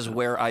 that is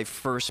where I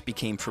first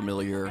became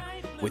familiar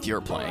with your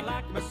playing.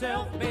 I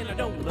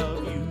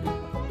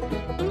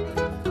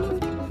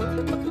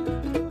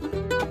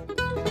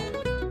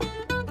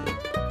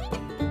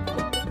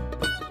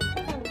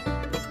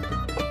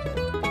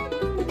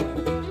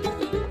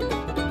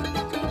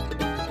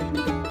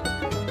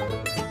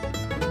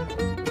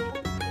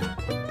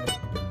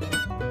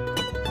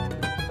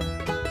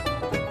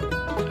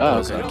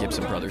was on a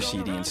Gibson Brothers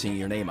CD and seeing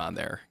your name on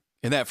there.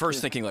 And that first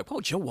thinking like,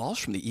 Joe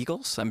Walsh from the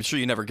Eagles? I'm sure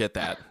you never get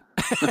that.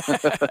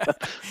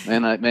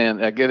 Man,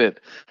 I get it.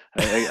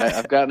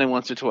 I've gotten it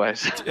once or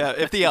twice. Yeah,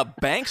 if the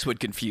banks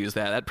would confuse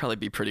that'd probably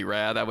be pretty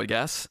rad, I would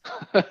guess.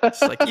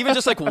 It's like even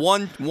just like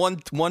one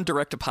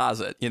direct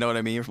deposit, you know what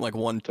I mean? From like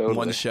one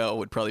show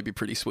would probably be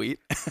pretty sweet.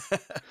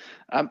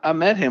 I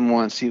met him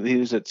once. He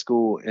was at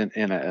school,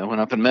 and I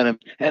went up and met him,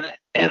 and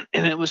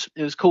it was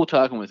cool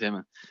talking with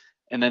him.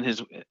 And then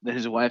his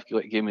wife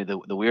gave me the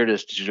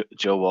weirdest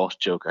Joe Walsh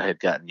joke I had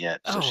gotten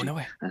yet. So no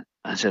way.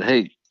 I said,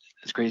 "Hey,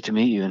 it's great to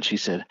meet you." And she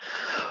said,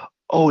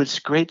 "Oh, it's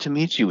great to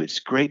meet you.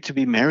 It's great to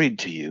be married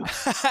to you."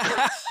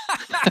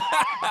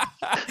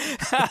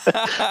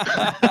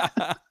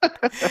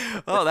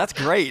 Oh, that's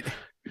great.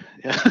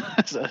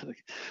 Yeah. So,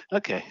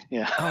 okay.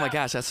 Yeah. Oh my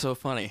gosh, that's so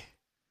funny.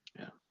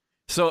 Yeah.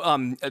 So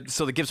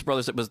the Gibson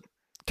Brothers, it was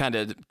kind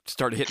of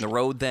started hitting the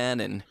road then,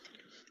 and.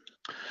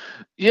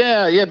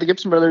 Yeah. The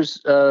Gibson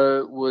Brothers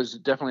was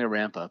definitely a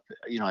ramp up.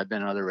 I've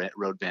been in other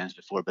road bands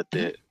before, but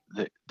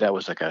that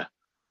was like a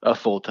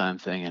full-time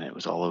thing, and it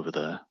was all over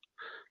the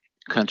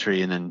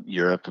country and then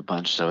Europe a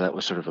bunch. So that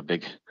was sort of a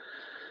big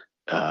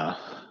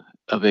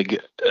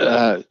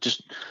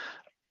just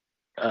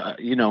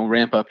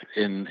ramp up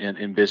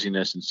in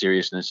busyness and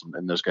seriousness,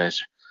 and those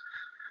guys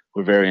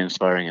were very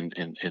inspiring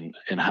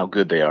in how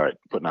good they are at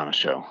putting on a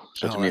show.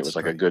 So to me, it was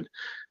like a good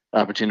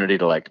opportunity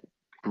to like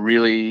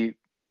really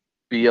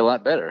be a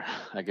lot better,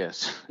 I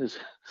guess.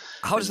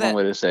 One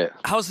way to say it.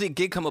 How's the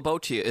gig come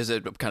about to you? Is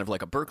it kind of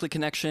like a Berkeley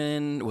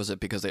connection? Was it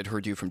because they'd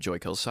heard you from Joy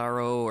Kills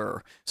Sorrow,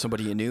 or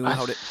somebody you knew?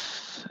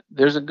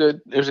 There's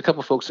a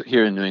couple folks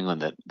here in New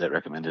England that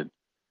recommended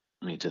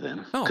me to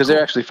them, because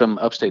they're actually from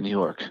upstate New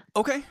York.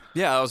 Okay,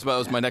 yeah, that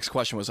was my next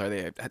question. Was, are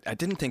they? I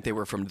didn't think they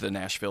were from the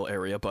Nashville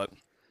area, but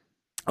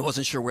I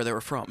wasn't sure where they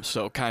were from.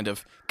 So kind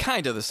of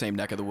the same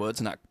neck of the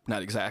woods, not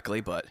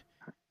exactly, but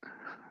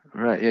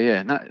right,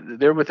 yeah.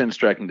 They're within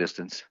striking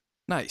distance.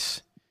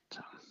 Nice.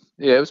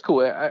 Yeah, it was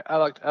cool. I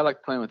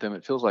liked playing with them.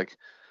 It feels like,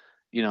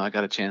 I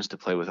got a chance to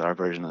play with our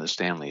version of the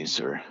Stanleys,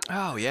 or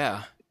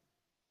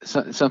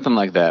something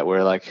like that,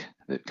 where like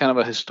kind of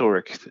a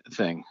historic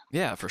thing.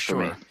 Yeah, for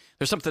sure.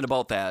 There's something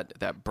about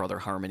that brother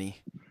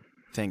harmony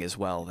thing as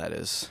well that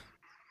is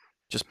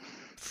just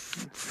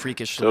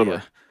freakishly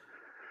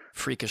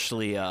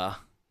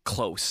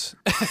close.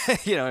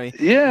 You know what I mean?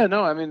 Yeah,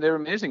 no, I mean, they're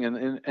amazing,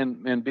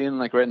 and being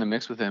like right in the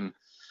mix with him,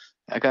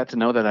 I got to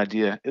know that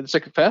idea. It's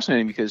like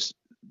fascinating because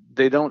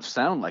they don't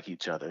sound like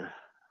each other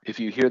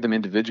if you hear them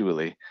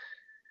individually.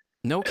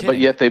 No kidding. But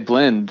yet they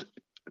blend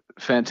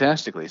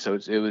fantastically. So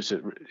it was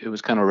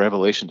kind of a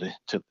revelation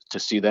to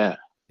see that.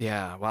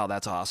 Yeah, wow,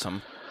 that's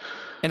awesome.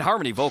 And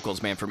harmony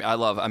vocals, man, for me, I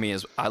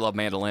love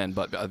mandolin,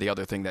 but the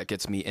other thing that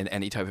gets me in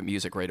any type of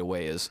music right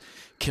away is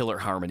killer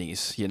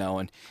harmonies,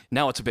 and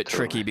now it's a bit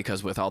tricky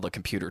because with all the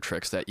computer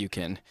tricks that you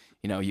can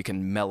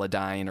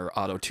melodyne or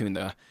auto-tune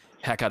the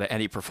heck out of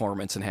any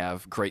performance and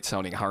have great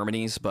sounding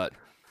harmonies, but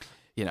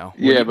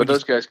but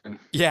those guys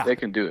they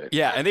can do it.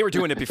 Yeah, and they were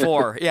doing it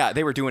before.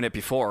 They were doing it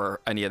before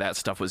any of that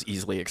stuff was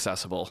easily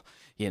accessible,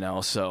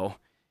 so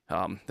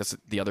that's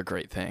the other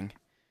great thing.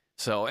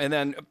 So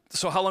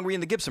how long were you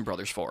in the Gibson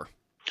Brothers for?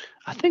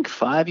 I think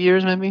 5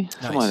 years, maybe. Nice.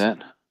 Something like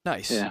that.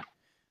 Nice. Yeah.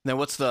 Then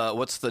what's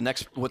the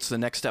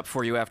next step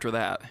for you after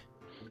that?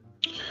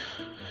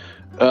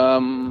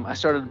 I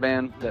started a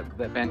band,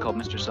 that band called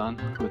Mr. Sun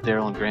with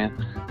Daryl and Grant.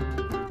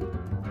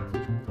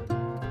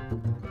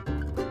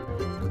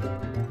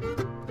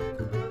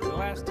 The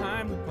last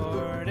time we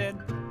parted,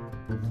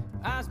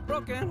 I was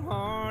broken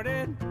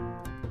hearted.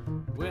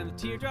 When the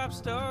teardrops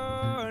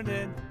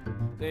started,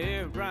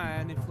 they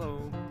ran and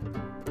flowed.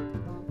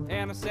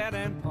 And I sat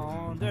and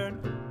pondered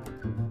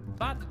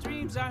about the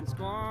dreams I'd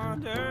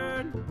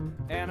squandered,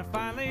 and I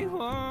finally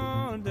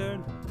wondered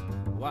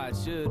why it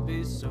should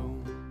be so.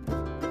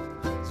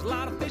 There's a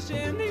lot of fish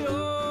in the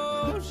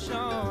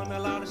ocean, a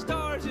lot of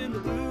stars in the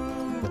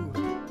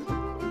blue,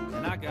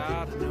 and I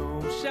got a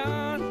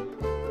notion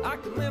I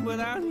can live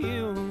without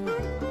you.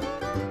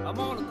 I'm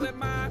gonna quit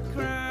my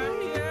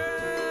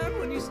crying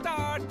when you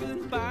start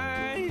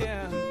goodbye.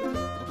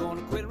 I'm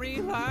gonna quit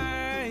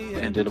relying.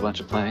 And did a bunch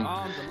of playing,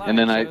 and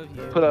then I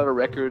put out a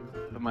record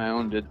of my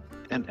own,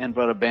 and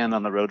brought a band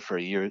on the road for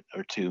a year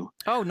or two.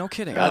 Oh, no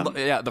kidding!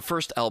 The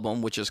first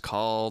album, which is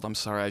called, I'm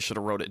sorry, I should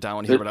have wrote it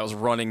down here, but I was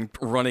running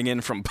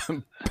in from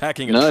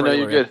packing a trailer. No,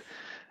 you're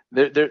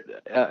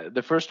good.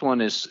 The first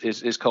one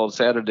is called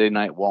Saturday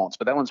Night Waltz,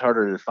 but that one's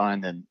harder to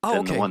find than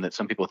the one that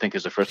some people think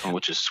is the first one,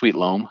 which is Sweet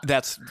Loam.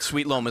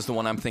 Sweet Loam is the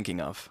one I'm thinking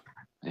of.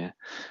 Yeah,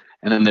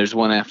 and then there's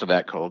one after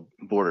that called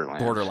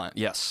Borderland.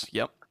 Yes,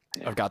 yep,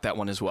 yeah. I've got that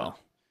one as well.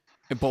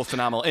 Both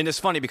phenomenal, and it's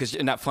funny because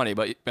not funny,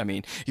 but I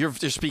mean, your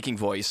speaking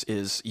voice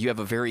you have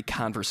a very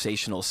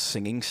conversational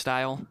singing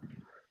style.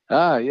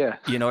 Yeah.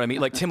 You know what I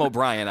mean? Like Tim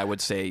O'Brien, I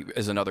would say,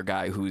 is another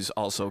guy who's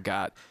also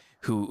got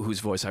whose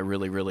voice I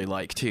really, really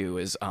like too.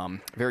 Is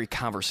very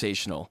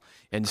conversational,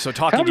 and so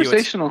talking to you.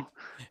 Conversational.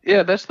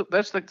 Yeah, that's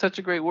such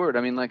a great word.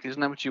 I mean, like,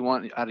 isn't that what you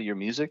want out of your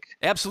music?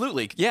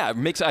 Absolutely. Yeah,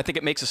 I think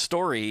it makes a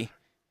story.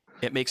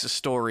 It makes a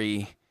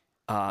story,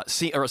 or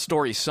a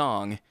story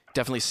song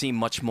definitely seem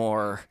much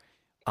more.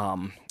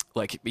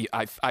 Like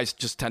I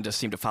just tend to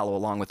seem to follow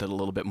along with it a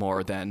little bit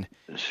more than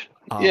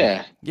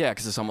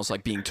because it's almost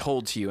like being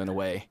told to you in a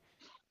way.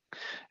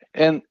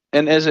 And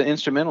as an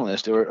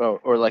instrumentalist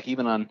or like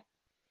even on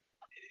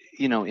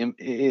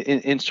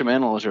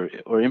instrumentals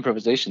or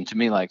improvisation, to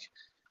me, like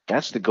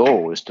that's the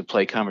goal, is to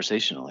play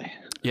conversationally.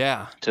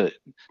 Yeah, to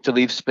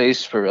leave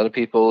space for other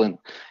people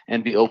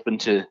and be open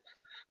to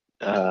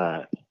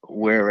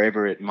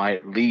wherever it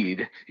might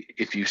lead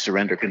if you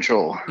surrender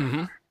control.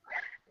 Mm-hmm.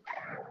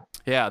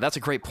 Yeah, that's a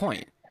great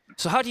point.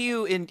 So how do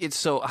you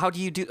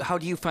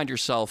find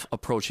yourself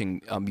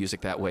approaching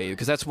music that way?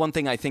 Because that's one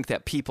thing I think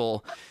that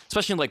people,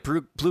 especially in like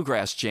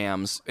bluegrass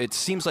jams, it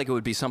seems like it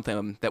would be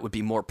something that would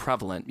be more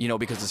prevalent,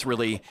 because it's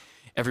really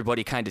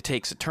everybody kind of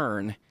takes a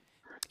turn,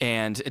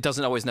 and it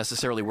doesn't always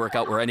necessarily work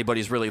out where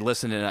anybody's really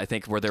listening. I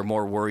think where they're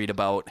more worried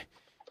about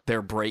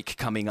their break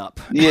coming up.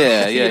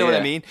 Yeah, you know yeah. what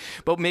I mean?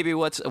 But maybe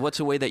what's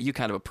a way that you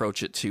kind of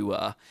approach it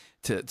to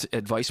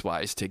advice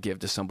wise to give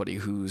to somebody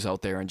who's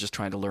out there and just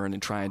trying to learn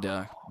and trying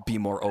to be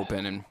more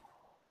open and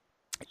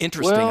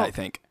interesting, Well, I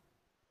think.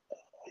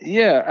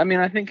 Yeah, I mean,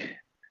 I think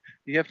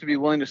you have to be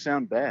willing to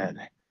sound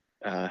bad.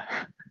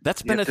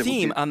 That's been a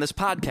theme on this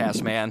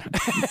podcast, man.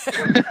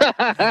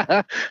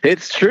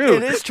 It's true.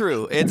 It is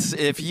true. It's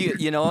if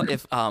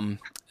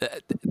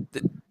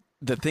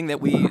the thing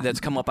that's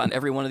come up on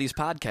every one of these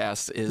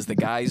podcasts is the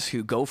guys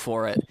who go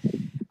for it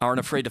aren't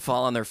afraid to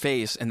fall on their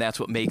face, and that's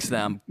what makes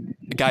them,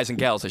 guys and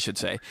gals, I should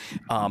say.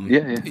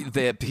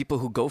 The people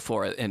who go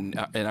for it and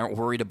aren't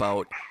worried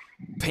about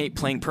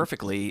playing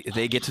perfectly,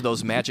 they get to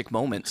those magic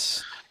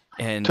moments,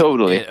 and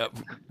totally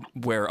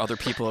where other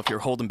people, if you're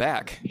holding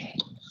back,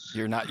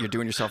 you're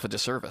doing yourself a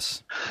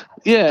disservice.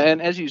 Yeah, and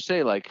as you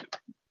say, like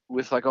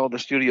with like all the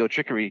studio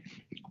trickery,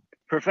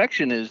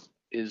 perfection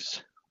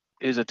is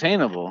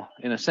attainable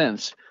in a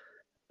sense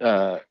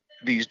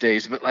these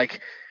days. But like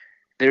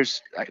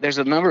there's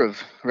a number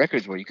of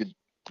records where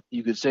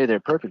you could say they're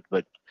perfect,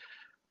 but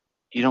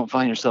you don't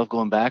find yourself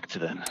going back to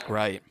them.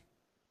 Right.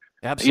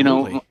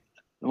 Absolutely. You know,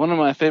 one of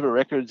my favorite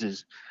records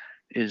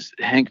is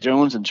Hank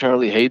Jones and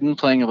Charlie Hayden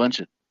playing a bunch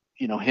of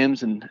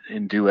hymns and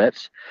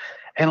duets.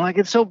 And like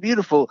it's so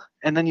beautiful,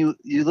 and then you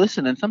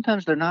listen, and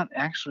sometimes they're not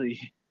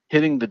actually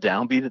hitting the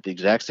downbeat at the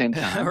exact same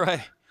time.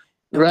 Right.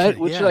 Okay,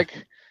 which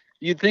like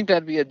you'd think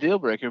that'd be a deal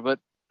breaker, but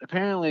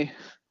apparently,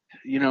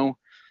 the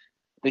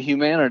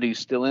humanity's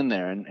still in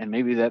there, and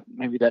maybe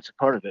that's a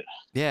part of it.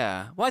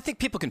 Yeah. Well, I think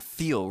people can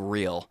feel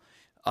real.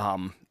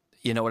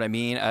 You know what I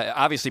mean?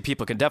 Obviously,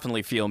 people can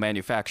definitely feel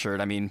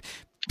manufactured. I mean,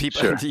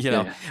 people, sure.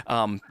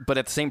 But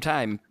at the same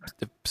time,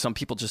 some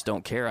people just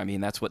don't care. I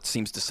mean, that's what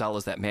seems to sell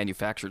is that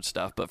manufactured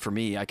stuff. But for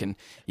me, I think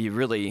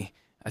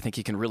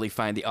you can really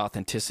find the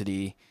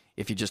authenticity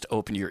if you just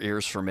open your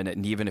ears for a minute,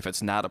 and even if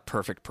it's not a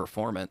perfect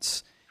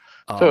performance.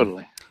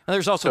 Totally. And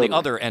there's also the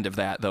other end of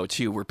that though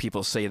too, where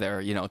people say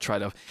they're try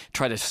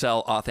to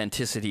sell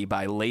authenticity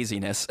by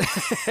laziness.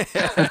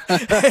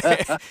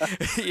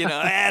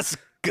 That's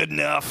good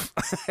enough.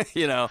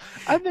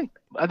 I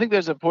think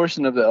there's a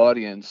portion of the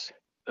audience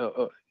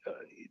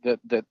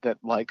that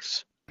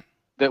likes,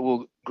 that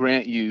will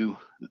grant you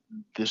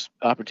this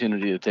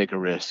opportunity to take a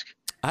risk,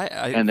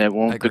 and that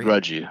won't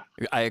begrudge you.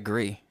 I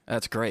agree.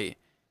 That's great.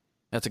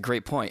 That's a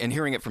great point. And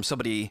hearing it from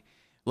somebody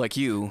like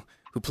you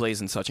who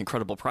plays in such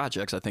incredible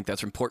projects, I think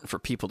that's important for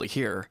people to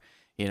hear,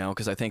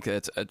 because I think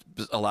it's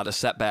a lot of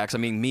setbacks. I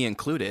mean, me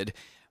included,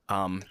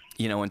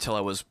 until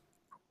I was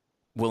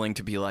willing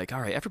to be like,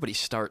 all right, everybody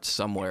starts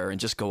somewhere and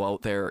just go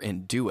out there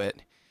and do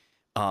it.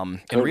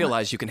 And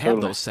realize you can have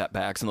those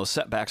setbacks, and those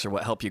setbacks are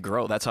what help you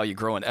grow. That's how you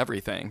grow in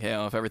everything.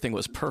 If everything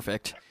was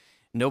perfect,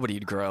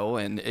 nobody'd grow,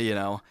 and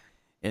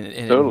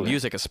in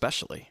music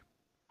especially.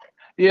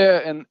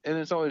 Yeah, and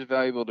it's always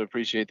valuable to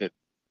appreciate that.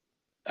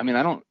 I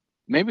mean,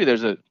 maybe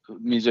there's a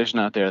musician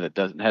out there that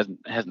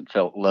hasn't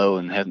felt low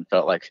and hasn't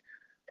felt like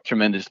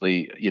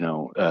tremendously,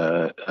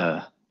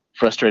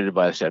 frustrated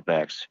by the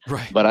setbacks.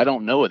 Right. But I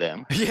don't know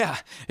them.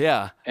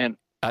 Yeah. And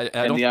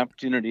the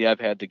opportunity I've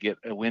had to get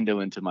a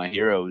window into my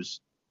heroes,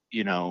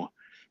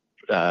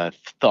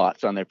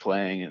 thoughts on their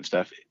playing and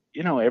stuff.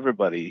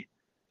 Everybody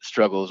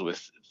struggles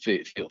with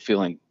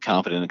feeling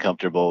confident and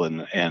comfortable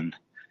and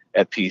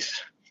at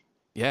peace.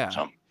 Yeah.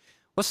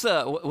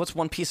 So, what's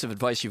one piece of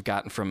advice you've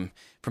gotten from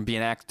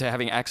being to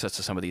having access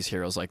to some of these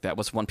heroes like that?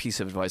 What's one piece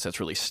of advice that's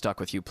really stuck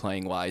with you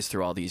playing wise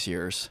through all these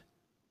years?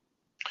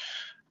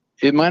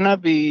 It might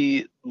not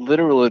be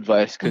literal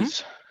advice,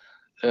 because,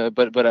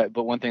 but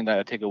one thing that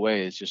I take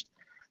away is just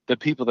the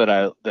people that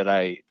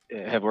I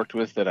have worked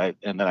with that I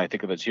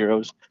think of as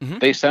heroes. Mm-hmm.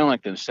 They sound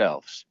like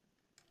themselves.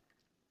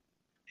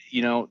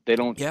 They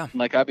don't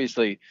like,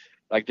 obviously,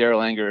 like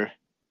Daryl Anger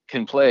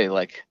can play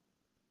like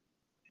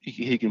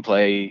he can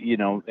play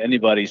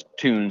anybody's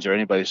tunes or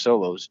anybody's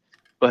solos,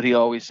 but he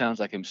always sounds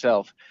like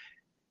himself,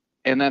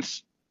 and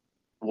that's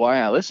why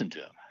I listen to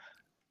him.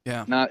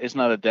 Yeah, it's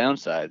not a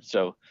downside.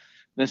 So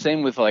the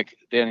same with like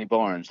Danny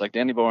Barnes. Like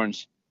Danny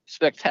Barnes,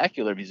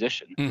 spectacular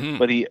musician, mm-hmm.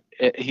 but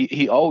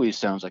he always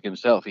sounds like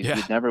himself. You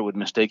never would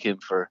mistake him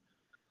for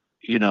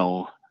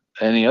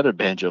any other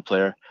banjo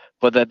player,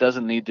 but that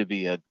doesn't need to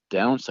be a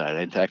downside.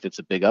 In fact, it's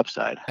a big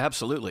upside.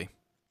 Absolutely.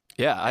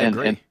 Yeah, I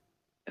agree. And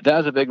that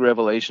was a big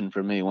revelation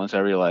for me once I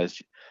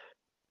realized,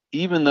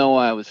 even though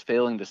I was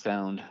failing to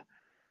sound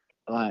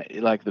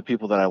like the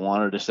people that I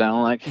wanted to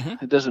sound like,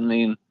 mm-hmm. it doesn't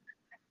mean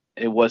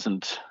it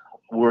wasn't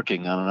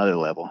working on another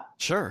level.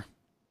 Sure.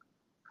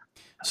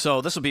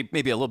 So this will be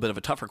maybe a little bit of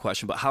a tougher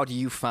question, but how do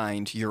you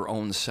find your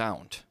own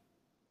sound?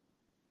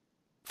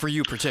 For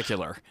you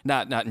particular,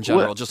 not in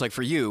general, just like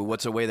for you,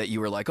 what's a way that you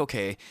were like,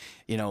 okay,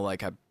 I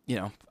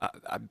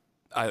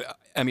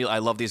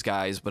love these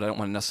guys, but I don't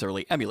want to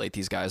necessarily emulate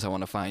these guys. I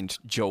want to find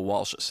Joe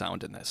Walsh's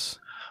sound in this.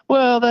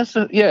 Well,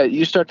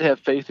 you start to have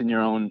faith in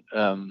your own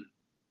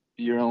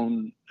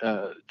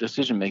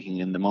decision making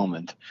in the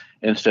moment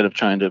instead of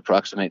trying to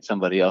approximate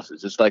somebody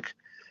else's. It's like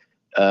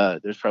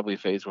there's probably a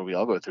phase where we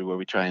all go through where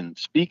we try and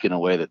speak in a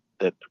way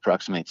that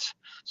approximates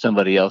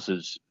somebody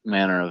else's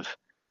manner of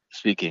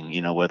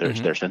speaking, whether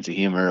it's their sense of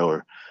humor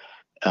or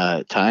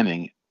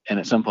timing. And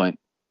at some point,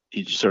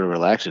 you just sort of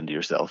relax into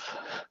yourself,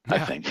 I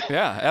think.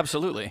 Yeah,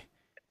 absolutely.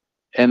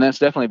 And that's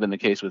definitely been the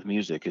case with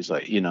music, is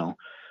like,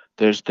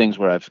 there's things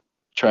where I've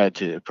tried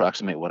to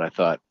approximate what I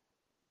thought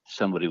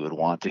somebody would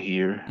want to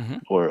hear,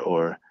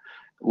 or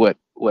what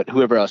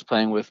whoever I was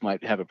playing with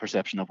might have a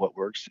perception of what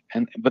works.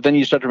 But then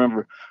you start to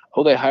remember,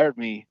 oh, they hired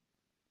me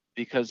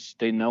because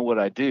they know what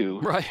I do,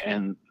 right?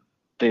 And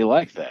they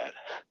like that.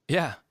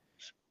 Yeah.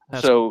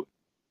 So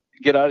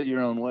get out of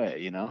your own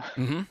way,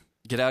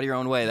 Get out of your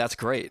own way. That's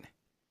great.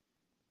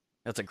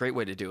 That's a great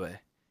way to do it.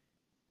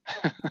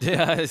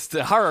 Yeah, it's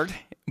hard,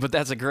 but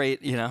that's a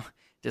great,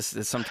 just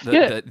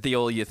the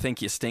old you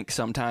think you stink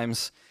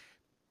sometimes.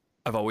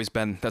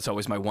 That's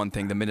always my one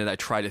thing. The minute I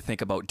try to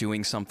think about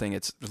doing something,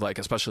 it's like,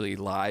 especially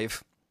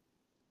live,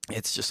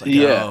 it's just like,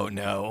 oh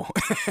no,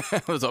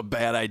 it was a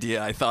bad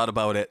idea. I thought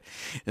about it.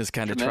 Just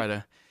kind of try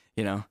to,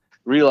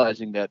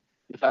 realizing that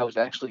if I was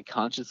actually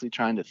consciously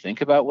trying to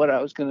think about what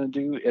I was going to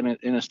do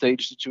in a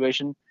stage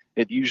situation,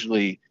 it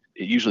usually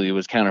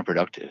was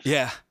counterproductive.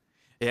 Yeah.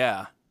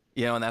 Yeah.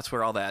 And that's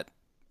where all that,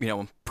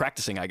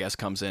 practicing, I guess,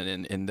 comes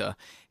in and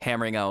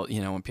hammering out,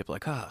 when people are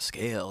like, oh,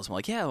 scales. I'm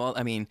like, yeah, well,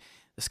 I mean,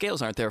 the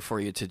scales aren't there for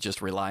you to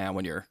just rely on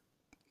when you're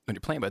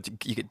playing, but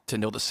you get to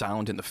know the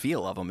sound and the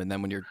feel of them. And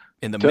then when you're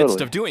in the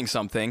midst of doing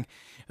something,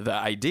 the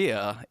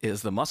idea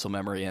is the muscle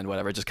memory and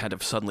whatever, it just kind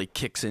of suddenly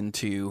kicks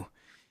into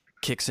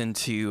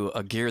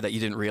a gear that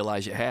you didn't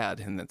realize you had.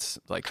 And it's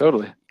like,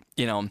 totally.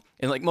 And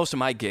like most of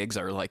my gigs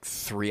are like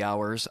 3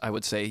 hours, I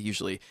would say,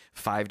 usually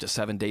 5 to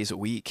 7 days a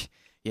week,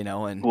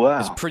 and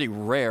it's pretty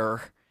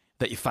rare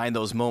that you find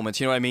those moments.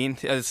 You know what I mean?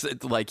 It's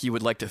like you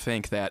would like to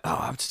think that,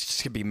 I'm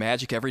just gonna be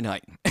magic every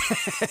night,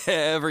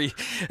 every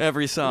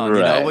song.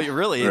 Right. But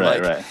really,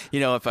 right.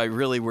 If I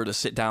really were to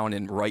sit down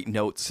and write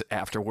notes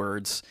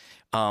afterwards,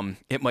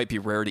 it might be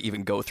rare to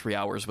even go 3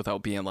 hours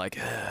without being like,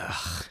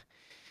 ugh,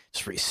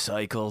 just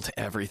recycled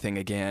everything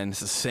again. It's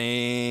the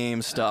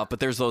same stuff. But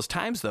there's those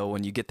times though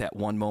when you get that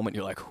one moment,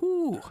 you're like,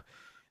 whoo.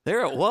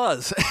 There it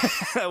was.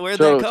 Where'd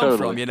that come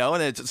from?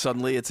 And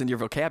suddenly it's in your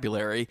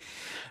vocabulary,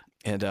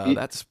 and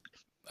that's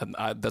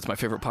my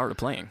favorite part of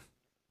playing.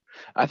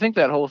 I think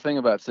that whole thing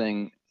about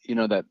saying,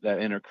 that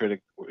inner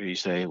critic where you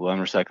say, well, I'm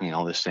recycling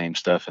all this same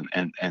stuff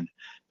and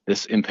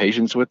this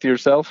impatience with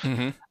yourself.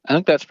 I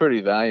think that's pretty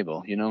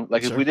valuable.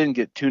 Like if we didn't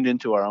get tuned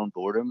into our own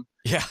boredom,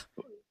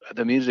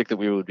 the music that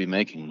we would be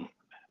making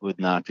would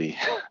not be.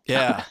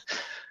 Yeah.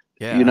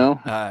 So,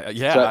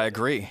 I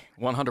agree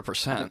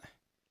 100%.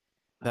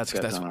 That's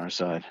on our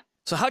side.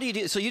 So how do you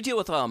do? So you deal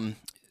with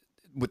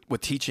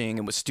teaching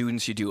and with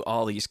students. You do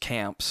all these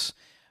camps,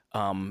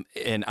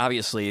 and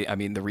obviously, I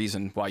mean, the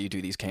reason why you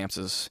do these camps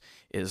is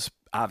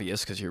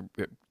obvious because you're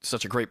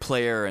such a great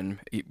player and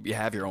you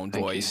have your own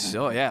voice.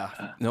 Oh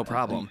yeah, no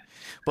problem.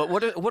 But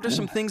what are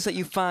some things that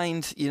you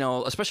find,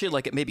 especially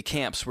like at maybe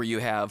camps where you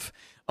have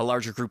a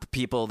larger group of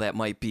people that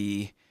might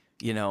be,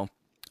 a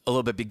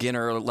little bit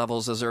beginner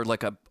levels? Is there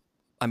like I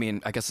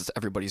guess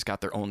everybody's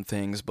got their own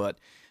things, but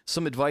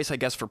some advice, I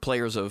guess, for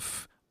players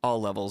of all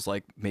levels,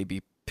 like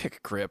maybe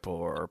pick grip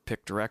or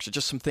pick direction,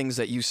 just some things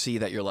that you see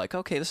that you're like,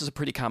 okay, this is a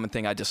pretty common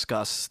thing I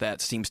discuss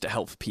that seems to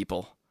help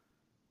people.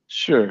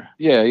 Sure.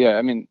 Yeah.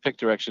 I mean, pick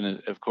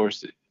direction, of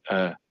course,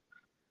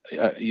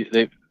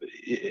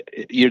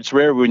 it's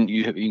rare when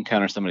you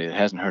encounter somebody that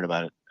hasn't heard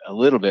about it a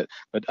little bit,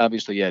 but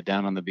obviously,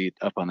 down on the beat,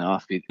 up on the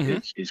offbeat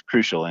is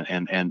crucial.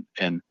 And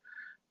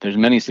there's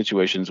many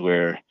situations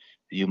where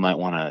you might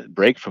want to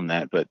break from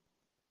that, but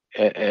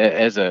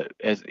as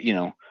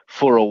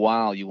for a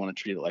while you want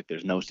to treat it like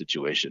there's no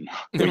situation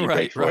where you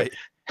break for it.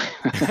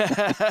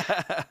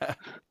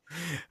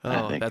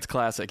 Oh, that's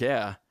classic.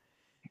 Yeah.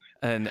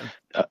 And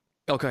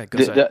okay,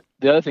 go ahead.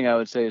 The other thing I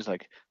would say is,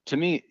 like, to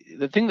me,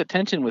 the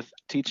tension with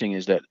teaching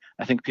is that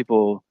I think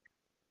people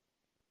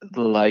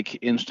like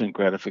instant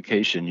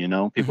gratification.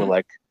 People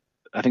like,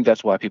 I think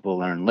that's why people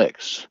learn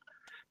licks.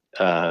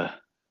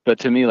 But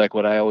to me, like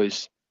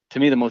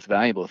the most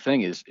valuable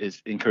thing is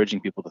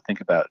encouraging people to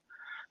think about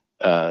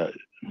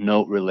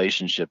note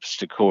relationships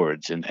to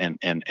chords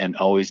and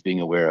always being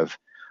aware of,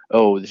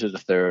 oh, this is a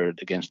third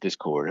against this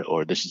chord,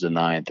 or this is a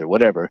ninth, or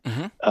whatever.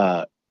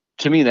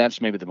 To me,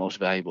 that's maybe the most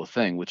valuable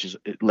thing, which is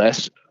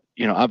less,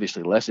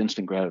 obviously less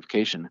instant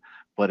gratification,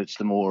 but it's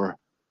the more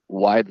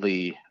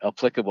widely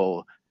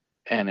applicable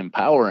and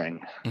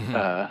empowering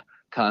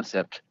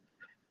concept.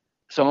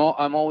 So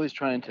I'm always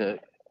trying to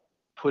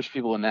push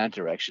people in that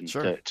direction,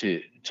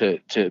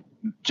 to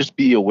just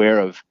be aware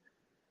of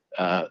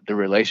the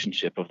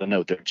relationship of the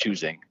note they're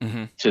choosing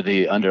to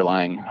the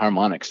underlying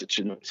harmonic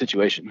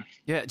situation.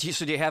 Yeah.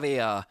 So do you have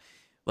a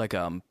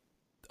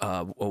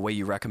way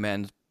you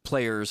recommend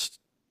players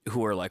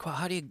who are like, well,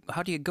 how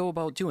do you go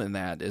about doing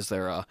that? Is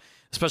there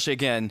especially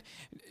again,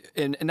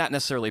 and not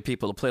necessarily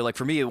people to play. Like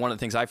for me, one of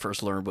the things I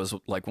first learned was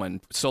like when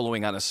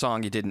soloing on a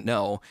song you didn't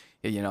know,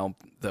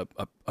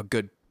 a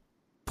good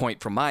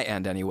point from my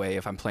end anyway,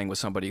 if I'm playing with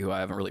somebody who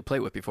I haven't really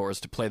played with before, is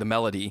to play the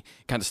melody,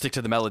 kind of stick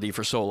to the melody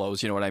for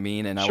solos, you know what I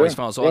mean? And I always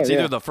found, so it's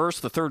either the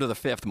first, the third, or the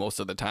fifth most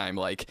of the time.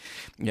 Like,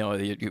 you know,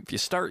 if you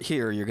start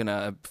here, you're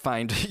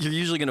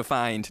usually going to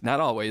find, not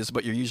always,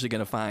 but you're usually going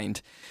to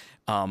find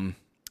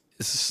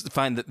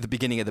the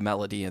beginning of the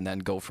melody and then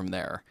go from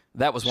there.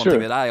 That was one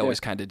thing that I always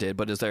kind of did,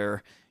 but is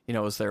there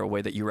a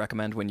way that you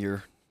recommend when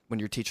you're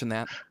teaching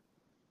that?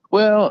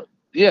 Well,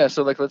 yeah,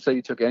 so like let's say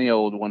you took any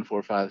old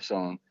 1-4-5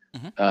 song.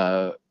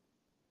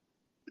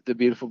 The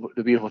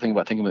beautiful thing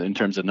about thinking of it in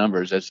terms of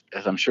numbers, as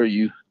I'm sure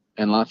you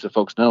and lots of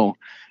folks know,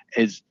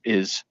 is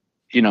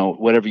you know,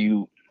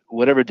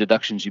 whatever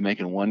deductions you make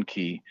in one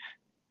key,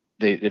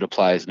 it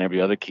applies in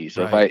every other key.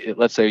 So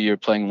let's say you're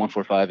playing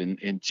 1-4-5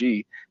 in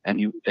G, and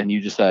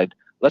you decide,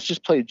 let's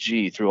just play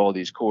G through all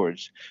these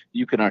chords,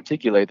 you can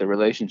articulate the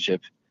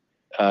relationship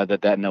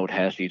that note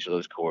has to each of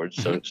those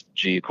chords. So it's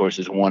G, of course,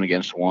 is 1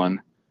 against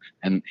 1,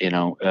 and you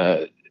know,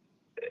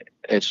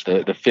 it's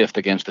the fifth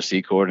against the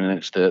C chord, and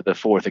it's the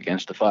fourth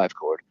against the 5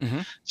 chord.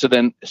 So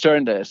then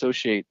starting to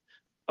associate,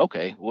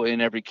 okay, well,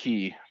 in every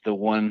key,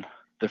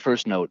 the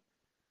first note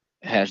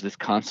has this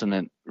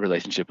consonant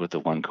relationship with the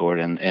 1 chord,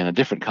 and a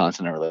different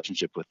consonant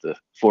relationship with the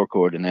 4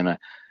 chord, and then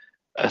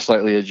a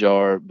slightly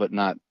ajar but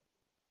not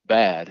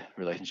bad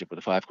relationship with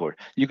the 5 chord.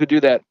 You could do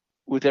that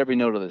with every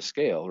note of the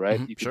scale, right?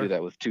 You could do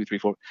that with 2, 3,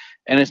 4,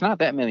 and it's not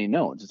that many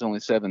notes. It's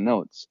only 7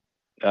 notes.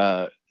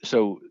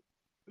 So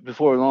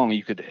before long,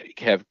 you could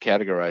have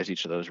categorized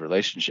each of those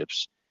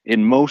relationships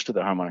in most of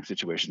the harmonic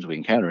situations we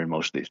encounter in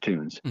most of these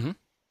tunes.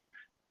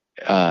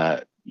 So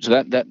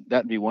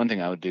that'd be one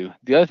thing I would do.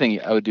 The other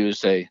thing I would do is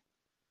say,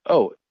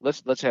 oh,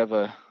 let's have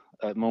a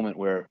moment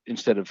where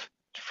instead of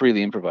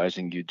freely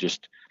improvising, you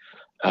just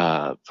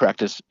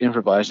practice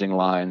improvising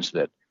lines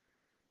that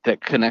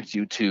connect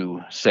you to,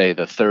 say,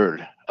 the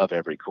third of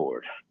every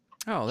chord.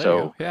 Oh, there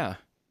you go. Yeah.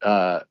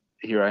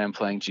 Here I am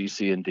playing G,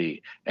 C, and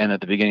D, and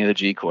at the beginning of the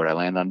G chord, I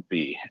land on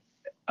B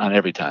on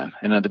every time,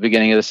 and at the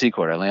beginning of the C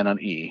chord, I land on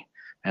E,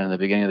 and at the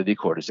beginning of the D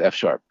chord is F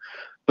sharp.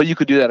 But you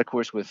could do that, of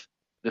course, with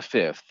the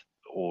fifth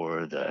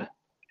and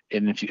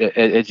if you,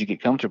 as you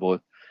get comfortable,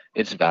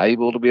 it's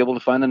valuable to be able to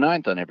find the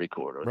ninth on every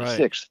chord, or the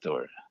sixth,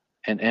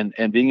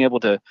 and being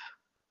able to,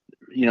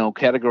 you know,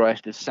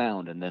 categorize this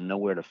sound and then know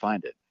where to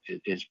find it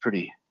is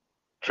pretty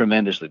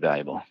tremendously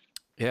valuable.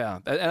 Yeah,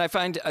 and I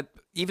find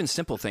even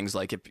simple things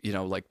like, if you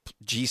know, like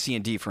G, C,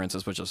 and D, for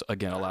instance, which is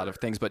again a lot of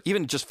things, but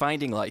even just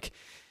finding, like,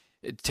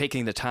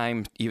 taking the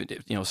time, even,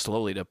 you know,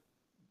 slowly to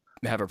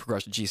have a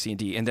progression G, C, and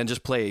D, and then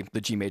just play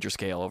the G major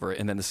scale over it,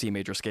 and then the C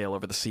major scale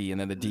over the C,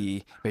 and then the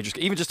D major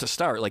scale. Even just to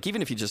start, like,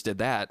 even if you just did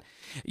that,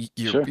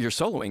 you're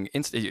soloing.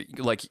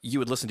 Like, you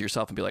would listen to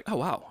yourself and be like, oh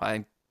wow,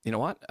 you know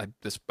what,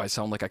 I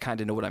sound like I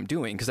kind of know what I'm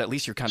doing, because at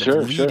least you're kind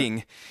of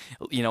leading.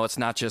 You know, it's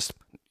not just,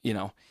 you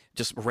know,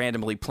 just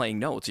randomly playing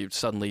notes.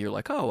 You're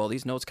like, oh well,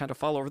 these notes kind of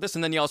fall over this,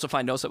 and then you also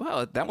find notes that,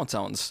 well, that one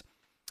sounds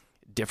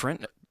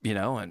different, you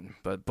know,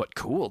 but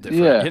cool,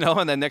 different, you know,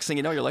 and then next thing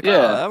you know, you're like, oh,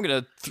 I'm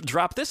gonna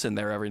drop this in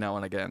there every now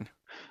and again.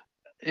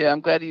 Yeah, I'm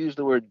glad you used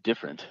the word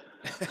different.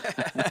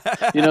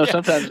 You know,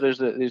 sometimes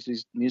there's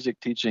these music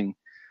teaching,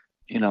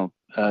 you know,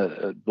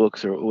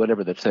 books or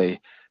whatever that say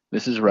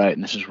this is right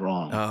and this is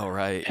wrong. Oh,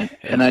 right.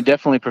 And I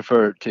definitely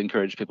prefer to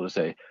encourage people to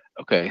say,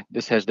 okay,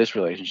 this has this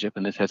relationship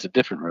and this has a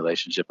different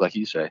relationship, like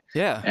you say.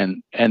 Yeah.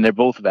 And they're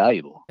both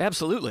valuable.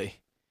 Absolutely.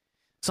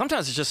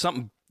 Sometimes it's just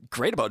something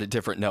great about a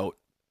different note.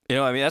 You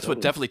know, I mean, that's what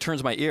definitely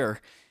turns my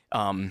ear.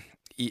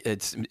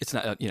 It's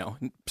not, you know,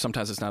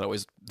 sometimes it's not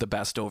always the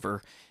best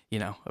over, you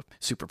know, a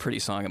super pretty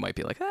song. It might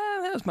be like,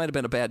 that might have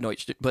been a bad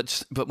note.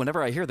 But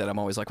whenever I hear that, I'm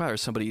always like, wow,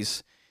 there's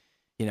somebody's,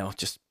 you know,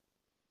 just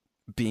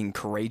being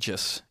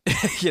courageous,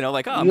 you know,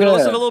 like, oh, I'm gonna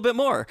listen a little bit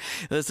more.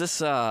 There's this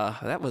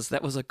that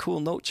was a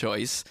cool note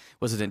choice.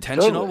 Was it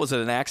intentional? Was it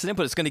an accident?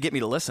 But it's going to get me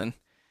to listen,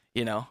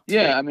 you know.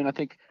 Yeah, I mean, I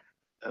think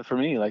for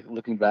me, like,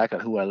 looking back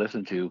at who I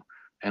listen to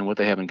and what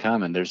they have in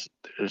common, there's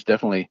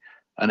definitely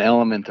an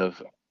element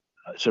of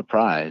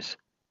surprise.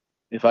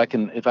 If I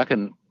can,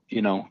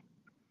 you know,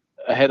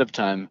 ahead of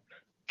time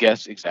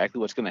guess exactly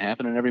what's going to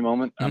happen in every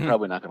moment, I'm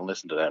probably not going to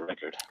listen to that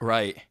record.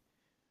 Right.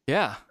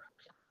 Yeah.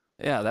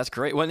 Yeah, that's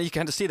great. Well, you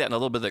kind of see that in a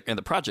little bit in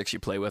the projects you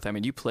play with. I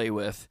mean, you play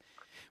with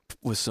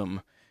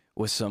some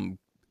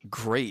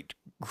great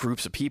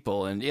groups of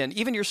people, and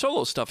even your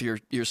solo stuff.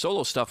 Your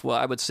solo stuff. Well,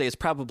 I would say it's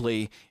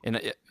probably,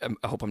 and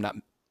I hope I'm not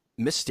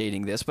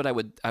misstating this, but I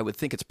would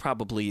think it's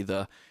probably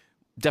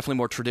definitely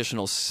more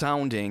traditional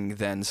sounding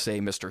than,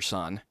 say, Mr.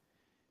 Sun.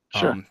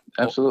 Sure,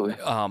 absolutely.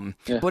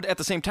 But at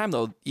the same time,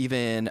 though,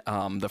 even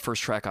the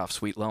first track off,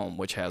 Sweet Loam,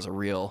 which has a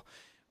real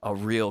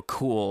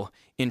cool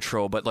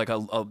intro, but like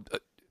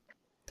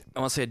I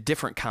want to say a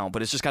different count,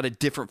 but it's just got a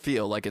different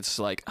feel. Like, it's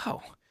like,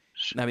 oh,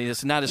 I mean,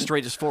 it's not as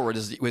straight as forward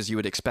as you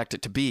would expect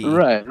it to be.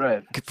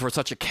 Right. For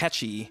such a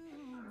catchy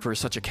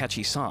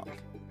song.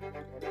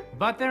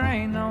 But there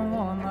ain't no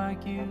one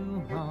like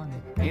you,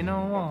 honey. Ain't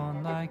no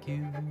one like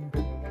you.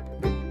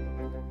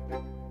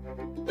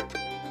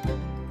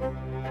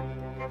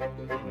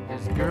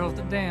 There's girls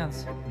to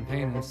dance and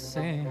paint and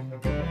sing.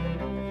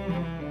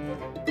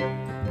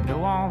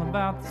 know all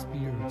about the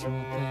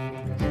spiritual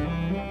things.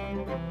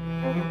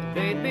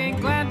 They'd be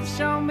glad to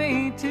show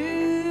me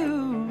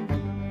too,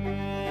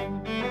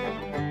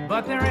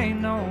 but there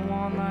ain't no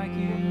one like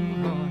you,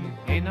 honey.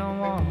 Ain't no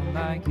one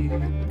like you.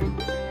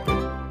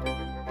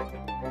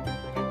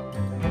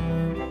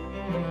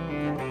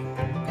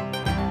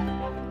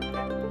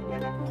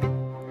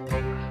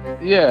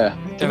 Yeah.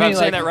 If I'm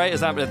saying that right,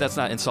 that's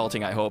not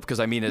insulting, I hope, because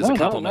I mean it as a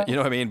compliment. No. You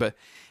know what I mean? But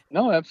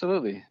no,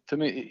 absolutely. To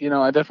me,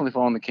 I definitely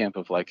fall in the camp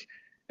of like,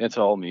 it's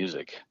all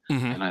music,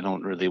 mm-hmm. and I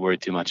don't really worry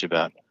too much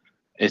about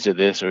is it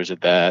this or is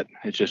it that.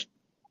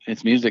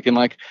 It's music, and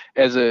like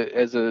as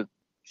a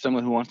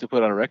someone who wants to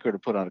put on a record or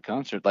put on a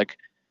concert, like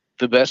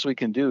the best we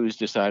can do is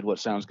decide what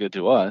sounds good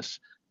to us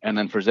and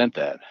then present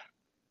that.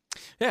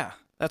 Yeah,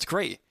 that's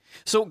great.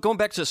 So going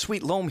back to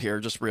Sweet Loam here,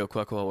 just real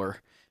quick while we're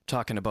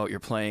talking about your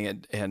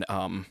playing and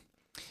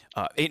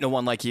Ain't No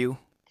One Like You,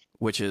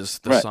 which is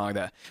the song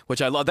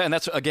which I love. And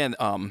that's, again,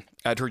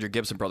 I'd heard your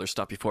Gibson Brothers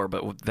stuff before,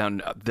 but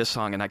then this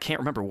song, and I can't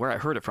remember where I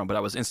heard it from, but I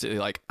was instantly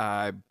like,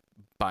 I'm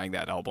buying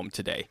that album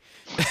today.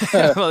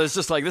 Well, it's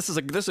just like, this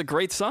is a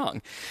great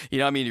song. You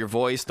know, I mean, your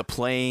voice, the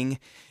playing,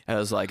 I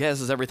was like,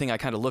 this is everything I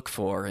kind of look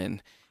for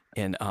in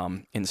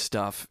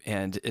stuff.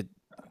 And it,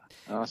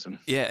 awesome.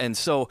 Yeah, and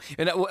so,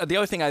 and the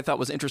other thing I thought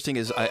was interesting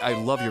is I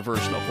love your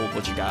version of Hold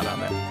What You Got on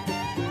there.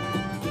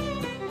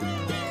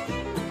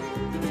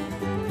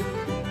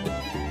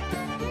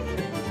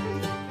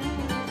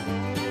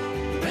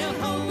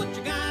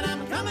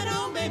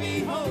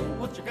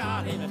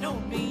 And I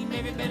don't mean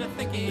maybe better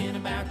thinking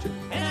about you,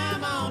 and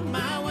I'm on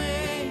my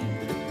way.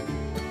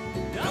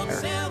 Don't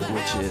sell the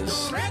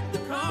house, don't wreck the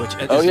car.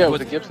 With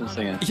the Gibson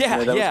singing. Yeah.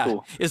 Was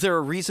cool. Is there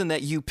a reason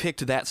that you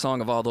picked that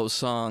song of all those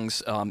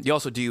songs? You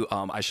also do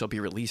I Shall Be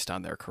Released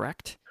on there,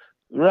 correct?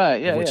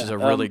 Right, yeah. Which is a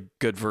really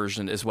good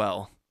version as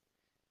well.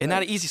 And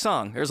not an easy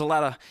song. There's a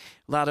lot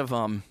of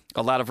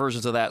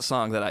versions of that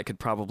song that I could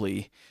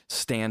probably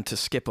stand to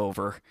skip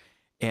over.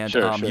 And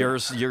sure.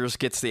 yours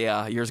gets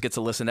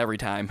a listen every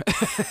time.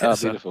 Oh,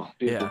 so, beautiful.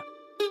 Yeah.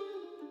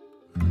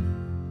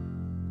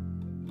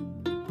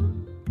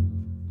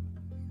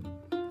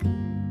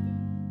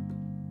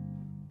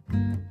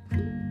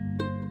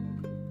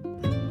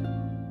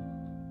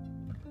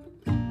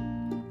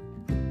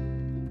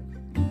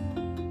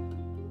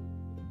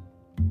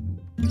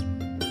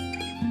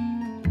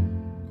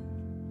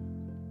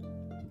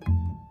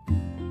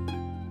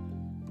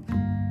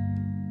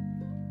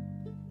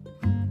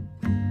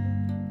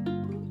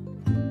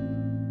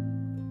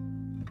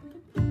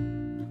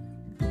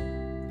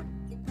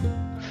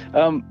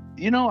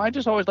 I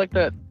just always liked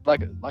that,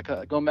 like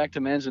going back to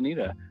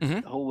Manzanita,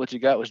 mm-hmm. Hold What You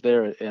Got was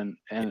there, and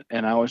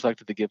I always liked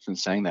that the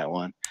Gibsons sang that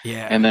one.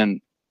 Yeah. And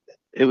then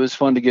it was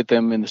fun to get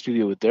them in the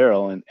studio with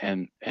Daryl,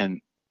 and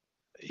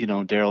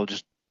Daryl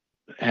just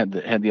had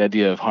the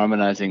idea of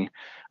harmonizing.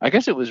 I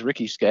guess it was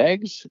Ricky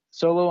Skaggs'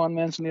 solo on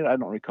Manzanita. I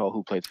don't recall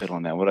who played fiddle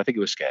on that one. I think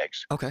it was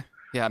Skaggs. Okay.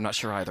 Yeah, I'm not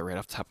sure either, right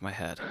off the top of my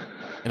head.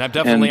 And I'm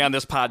definitely on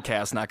this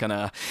podcast not going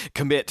to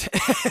commit.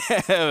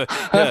 the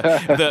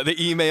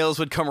emails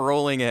would come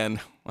rolling in.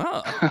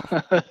 Wow.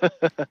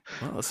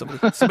 Well,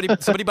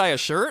 somebody buy a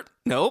shirt?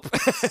 Nope.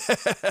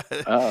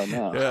 Oh,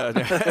 no.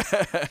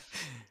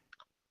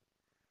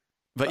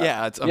 But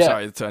yeah, I'm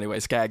sorry. So anyway,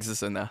 Skaggs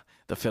is in the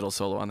fiddle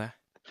solo on that.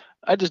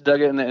 I just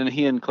dug it, and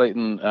he and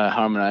Clayton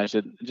harmonized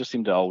it. It just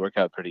seemed to all work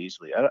out pretty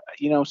easily.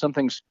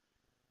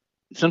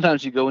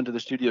 Sometimes you go into the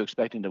studio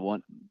expecting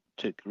to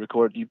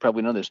record. You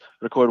probably know this.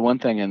 Record one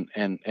thing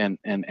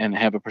and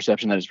have a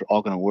perception that it's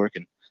all going to work.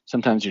 And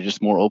sometimes you're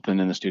just more open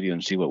in the studio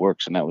and see what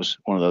works. And that was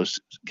one of those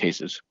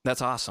cases.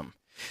 That's awesome.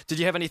 Did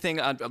you have anything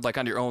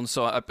on your own?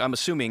 So I'm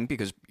assuming,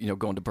 because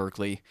going to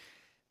Berkeley,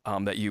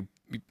 that you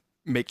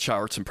make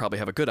charts and probably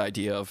have a good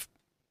idea of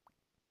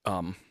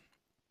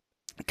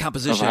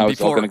composition how before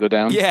it's all going to go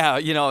down. Yeah,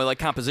 like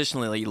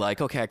compositionally,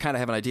 like, okay, I kind of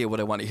have an idea what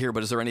I want to hear,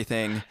 but is there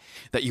anything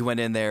that you went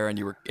in there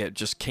and it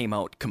just came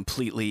out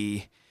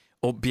completely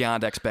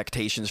beyond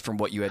expectations from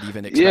what you had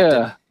even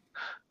expected?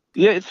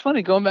 Yeah, it's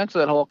funny going back to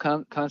that whole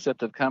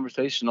concept of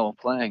conversational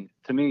playing.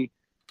 To me,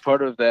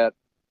 part of that,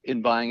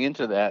 in buying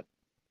into that,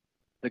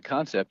 the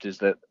concept is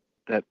that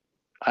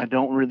I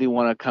don't really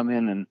want to come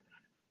in and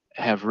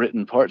have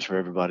written parts for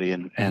everybody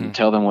and mm-hmm.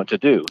 tell them what to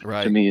do.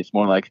 Right. To me, it's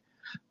more like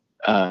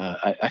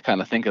I kind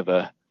of think of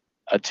a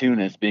tune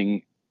as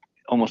being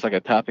almost like a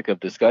topic of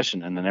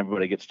discussion, and then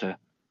everybody gets to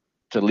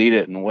lead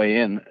it and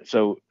weigh in.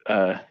 So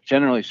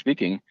generally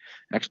speaking,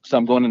 so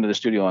I'm going into the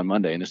studio on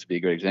Monday, and this would be a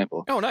great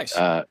example. Oh, nice.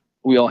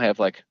 We all have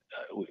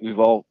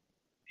we'll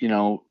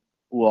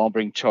all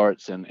bring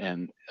charts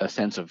and a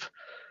sense of,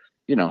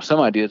 some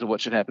ideas of what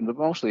should happen, but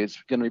mostly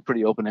it's going to be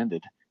pretty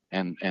open-ended.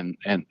 And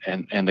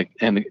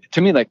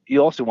to me, like,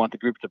 you also want the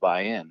group to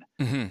buy in.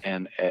 Mm-hmm.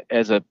 And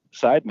as a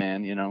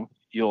sideman,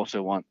 you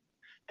also want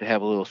to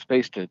have a little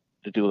space to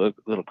do a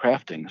little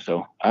crafting.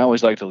 So I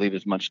always like to leave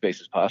as much space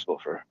as possible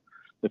for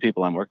the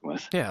people I'm working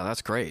with. Yeah,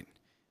 that's great.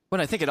 But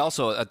I think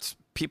it's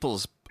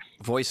people's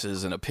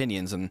voices and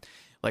opinions, and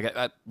like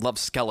I love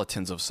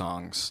skeletons of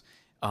songs.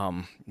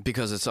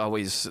 because it's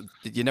always,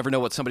 you never know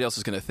what somebody else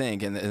is going to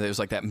think. And there's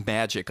like that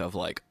magic of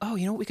like, oh,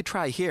 you know what we could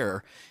try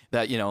here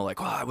that, you know, like,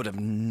 oh, I would have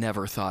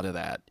never thought of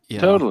that. You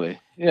know? Totally.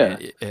 Yeah.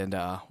 And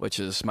which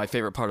is my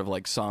favorite part of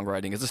like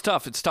songwriting is it's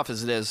tough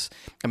as it is.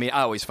 I mean,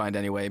 I always find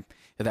anyway,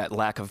 that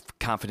lack of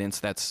confidence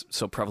that's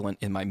so prevalent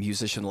in my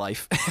musician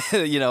life,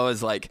 you know,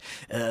 is like,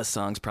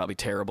 song's probably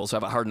terrible. So I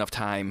have a hard enough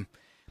time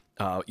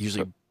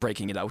usually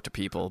breaking it out to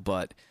people.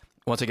 But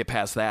once I get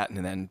past that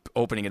and then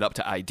opening it up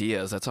to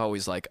ideas, that's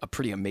always like a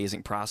pretty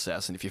amazing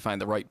process. And if you find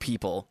the right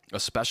people,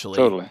 especially,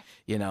 Totally.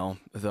 you know,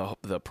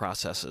 the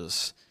process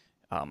is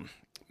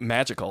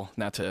magical.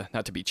 Not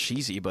to be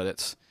cheesy, but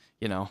it's,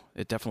 you know,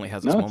 it definitely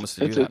has its moments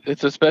to do that.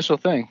 It's a special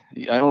thing.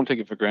 I don't take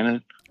it for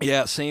granted.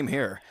 Yeah, same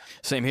here.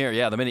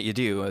 Yeah, the minute you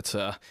do, it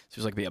seems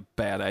like it'd be a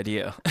bad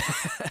idea.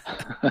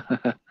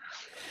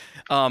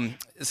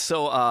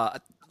 So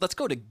let's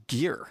go to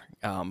gear.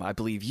 I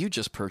believe you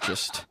just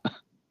purchased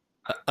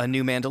a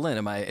new mandolin.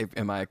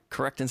 Am I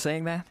correct in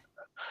saying that?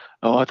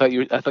 Oh, I thought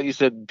you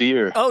said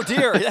deer. Oh,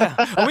 deer, yeah.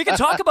 Well, we can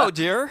talk about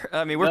deer.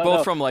 I mean, we're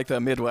both from like the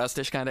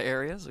Midwestish kind of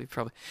areas. We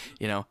probably,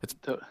 you know, it's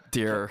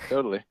deer.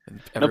 Totally.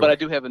 Everywhere. No, but I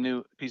do have a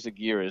new piece of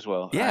gear as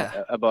well.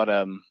 Yeah. I bought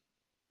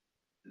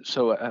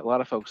so a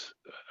lot of folks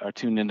are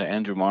tuned into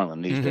Andrew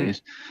Marlin these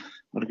days.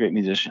 What a great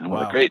musician. Wow.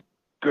 What a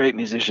great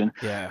musician.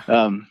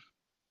 Yeah.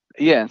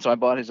 Yeah, and so I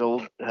bought his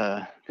old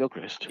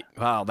Gilchrist.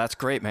 Wow, that's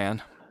great,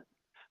 man.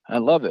 I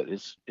love it.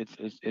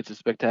 It's a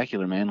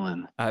spectacular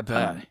mandolin. I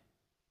bet.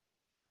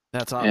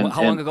 That's awesome.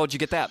 How long ago did you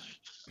get that?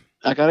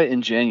 I got it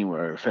in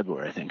January or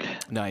February, I think.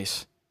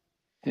 Nice.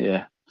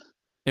 Yeah.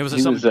 It was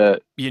something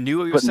you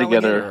knew he was selling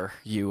together, it, or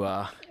you?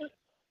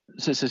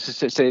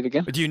 Say it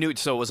again. But you knew.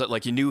 So was it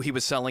like you knew he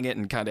was selling it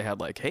and kind of had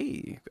like,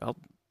 hey,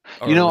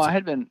 I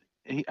had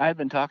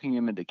been talking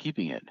him into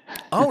keeping it.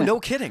 Oh, no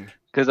kidding.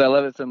 Because I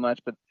love it so much,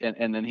 but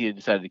and then he had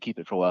decided to keep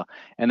it for a while,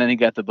 and then he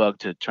got the bug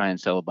to try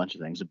and sell a bunch of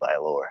things at buy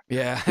lower.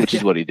 Yeah. Which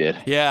is what he did.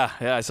 Yeah,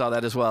 I saw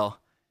that as well.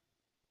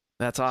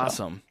 That's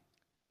awesome. So.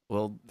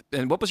 Well,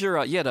 and what was your?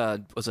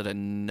 Was it a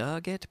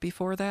Nugget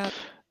before that?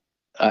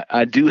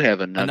 I do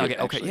have a Nugget. A Nugget.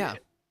 Okay, yeah.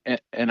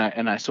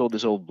 And I sold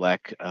this old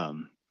black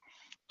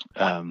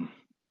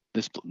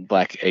this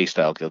black A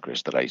style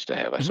Gilchrist that I used to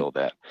have. I sold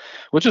that,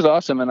 which was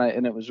awesome,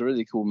 and it was a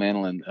really cool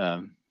mandolin.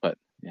 But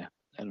yeah,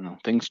 I don't know.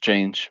 Things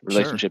change.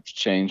 Relationships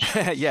change.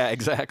 Yeah,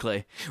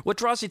 exactly. What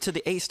draws you to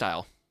the A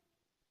style?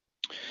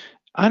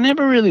 I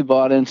never really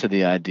bought into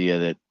the idea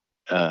that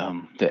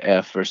the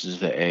F versus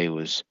the A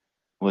was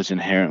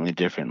inherently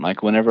different.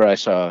 Like whenever I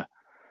saw,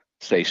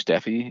 say,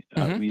 Steffi,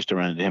 we used to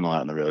run into him a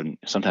lot on the road, and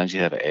sometimes he'd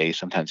have an A,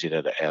 sometimes he'd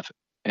have an F,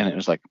 and it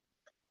was like,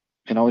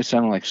 it always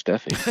sounded like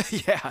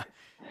Steffi. Yeah.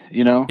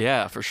 You know?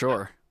 Yeah, for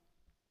sure.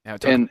 Yeah,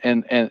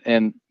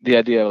 and the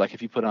idea of like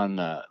if you put on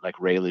like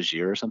Ray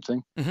Legier or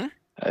something,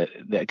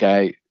 that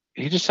guy,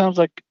 he just sounds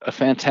like a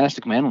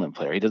fantastic mandolin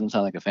player. He doesn't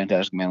sound like a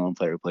fantastic mandolin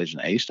player who plays an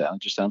A style.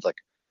 It just sounds like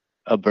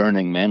a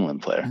burning mandolin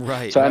player.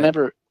 Right. So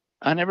right.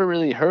 I never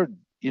really heard.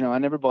 I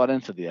never bought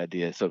into the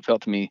idea. So it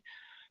felt to me,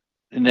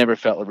 it never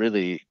felt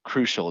really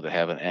crucial to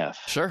have an F.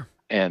 Sure.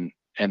 And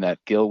that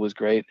Gil was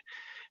great.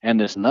 And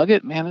this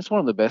Nugget, man, it's one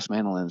of the best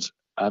mandolins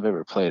I've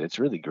ever played. It's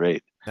really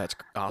great. That's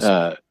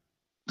awesome.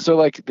 So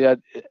like the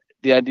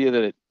idea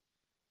that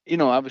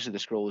obviously the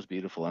scroll was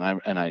beautiful. And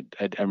I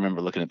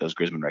remember looking at those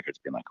Grisman records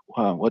being like,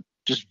 wow, what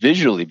just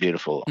visually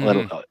beautiful,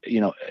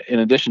 in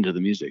addition to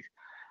the music.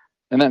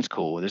 And that's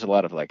cool. There's a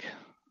lot of like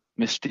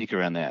mystique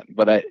around that,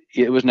 but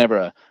it was never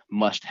a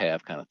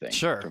must-have kind of thing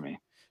for me.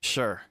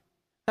 Sure.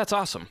 That's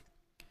awesome.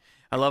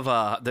 I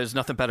love, there's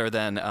nothing better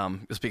than,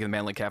 speaking of the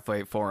Manly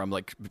Cafe Forum,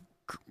 like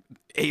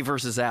A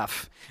versus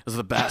F is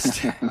the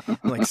best.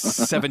 Like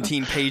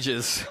 17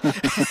 pages.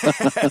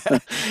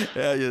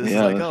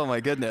 Yeah. Like, oh my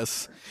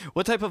goodness.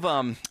 What type of,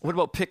 what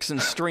about picks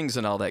and strings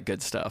and all that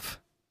good stuff?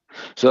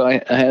 So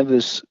I have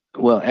this,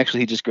 well,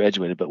 actually he just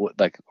graduated, but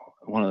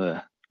one of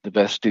the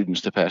best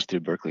students to pass through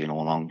Berkeley in a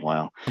long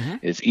while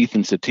is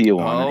Ethan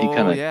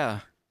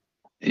Satyawan.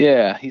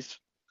 Yeah, he's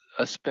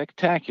a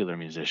spectacular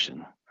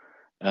musician.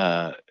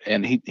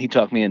 And he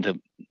talked me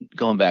into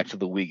going back to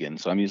the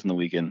Wiegand. So I'm using the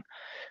Wiegand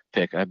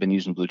pick. I've been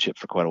using Blue Chip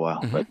for quite a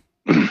while, but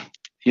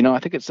I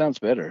think it sounds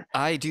better.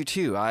 I do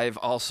too. I've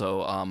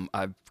also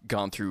I've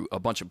gone through a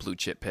bunch of Blue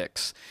Chip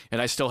picks, and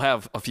I still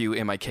have a few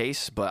in my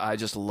case, but I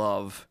just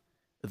love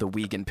the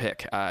Wiegand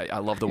pick. I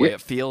love the way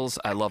it feels.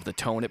 I love the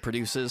tone it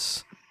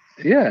produces.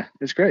 Yeah,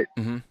 it's great.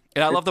 And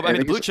I love the. I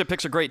mean, the Blue Chip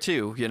picks are great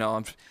too.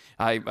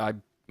 I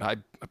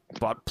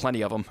bought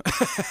plenty of them.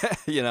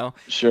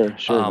 Sure.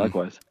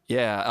 Likewise.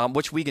 Yeah.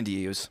 Which Wiegand do you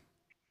use?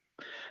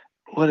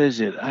 What is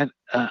it?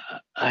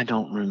 I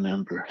don't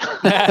remember.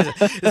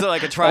 Is it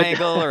like a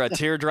triangle or a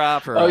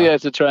teardrop? Or yeah,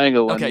 it's a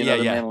triangle one. Okay,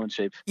 the mandolin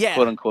shape,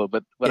 quote unquote.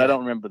 But I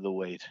don't remember the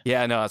weight.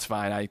 Yeah, no, it's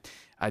fine.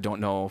 I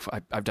don't know if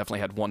I've definitely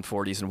had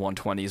 140s and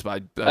 120s,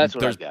 but that's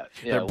what I've got.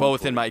 Yeah, they're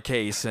both in my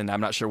case, and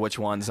I'm not sure which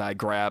ones I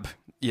grab.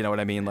 You know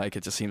what I mean? Like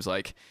it just seems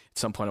like at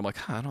some point I'm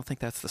like, I don't think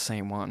that's the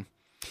same one.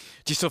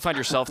 Do you still find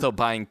yourself though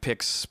buying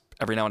picks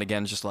every now and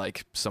again, just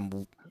like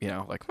some,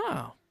 like,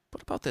 wow,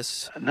 What about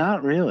this?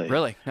 Not really.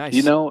 Really?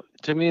 Nice.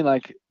 To me,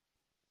 like,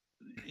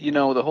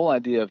 the whole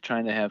idea of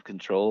trying to have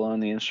control on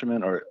the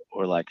instrument or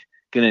like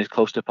getting as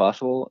close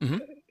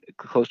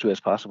to as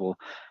possible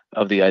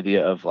of the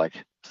idea of like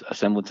a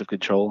semblance of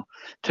control.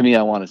 To me,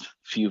 I want as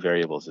few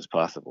variables as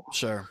possible.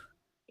 Sure.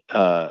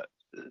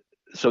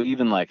 So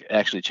even like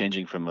actually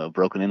changing from a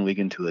broken in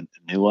Wiegand to a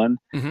new one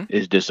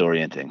is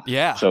disorienting.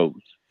 Yeah. So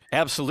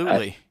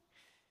absolutely.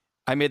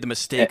 I made the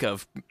mistake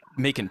of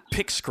making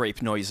pick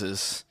scrape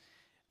noises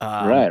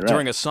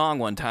during a song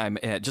one time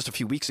just a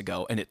few weeks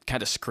ago, and it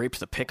kind of scraped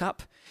the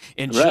pickup.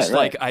 And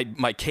like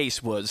my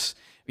case was,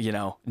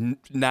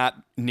 not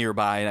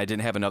nearby, and I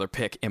didn't have another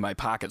pick in my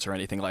pockets or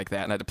anything like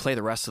that, and I had to play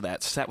the rest of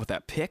that set with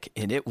that pick,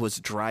 and it was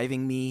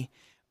driving me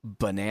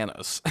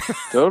bananas.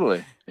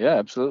 Totally. Yeah,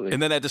 absolutely.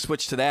 And then I had to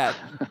switch to that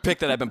pick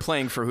that I've been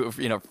playing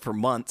for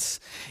months,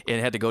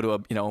 and had to go to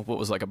what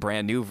was like a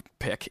brand new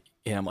pick,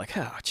 and I'm like,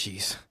 oh,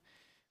 geez.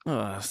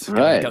 I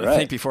gotta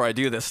think before I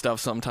do this stuff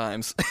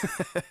sometimes.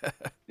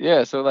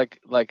 Yeah, so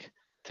like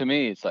to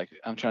me, it's like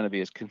I'm trying to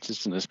be as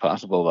consistent as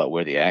possible about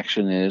where the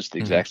action is, the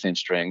exact same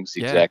strings,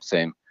 the exact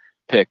same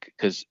pick,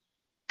 because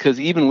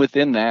even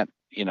within that,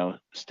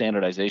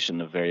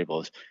 standardization of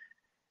variables,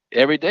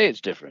 every day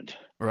it's different.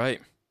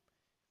 Right.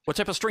 What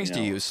type of strings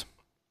do you use?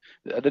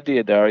 The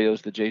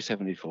Diodarios, the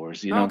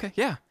J74s. Oh, okay.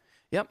 Yeah.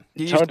 Yep.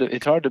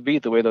 It's hard to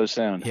beat the way those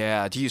sound.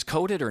 Yeah. Do you use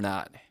coded or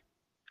not?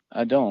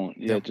 I don't.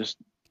 Yeah, just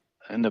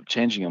end up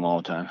changing them all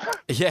the time.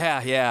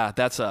 Yeah.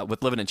 That's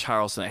with living in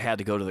Charleston, I had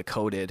to go to the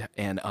coded,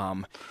 and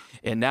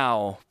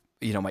now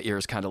my ear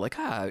is kind of like,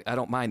 I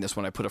don't mind this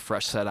when I put a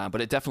fresh set on,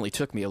 but it definitely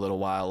took me a little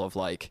while of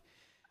like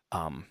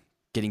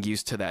getting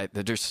used to that.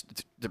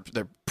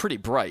 They're pretty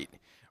bright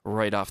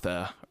right off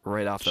the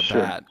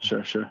bat.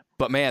 Sure.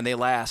 But man, they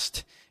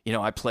last.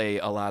 I play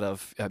a lot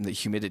of the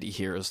humidity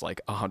here is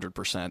like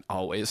 100%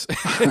 always.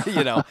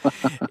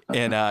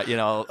 And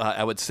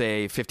I would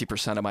say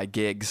 50% of my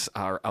gigs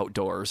are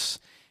outdoors.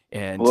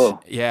 And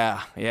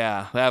yeah,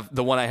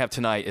 the one I have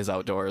tonight is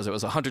outdoors. It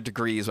was 100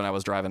 degrees when I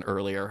was driving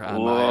earlier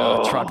on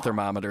my truck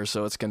thermometer,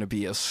 so it's going to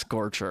be a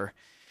scorcher.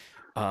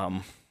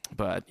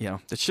 But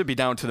it should be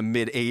down to the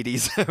mid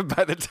 80s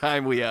by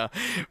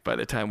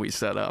the time we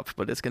set up.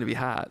 But it's going to be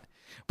hot.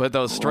 But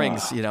those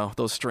strings,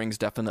 those strings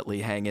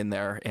definitely hang in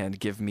there and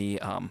give me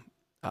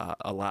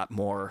a lot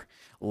more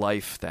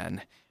life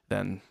than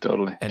any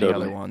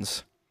other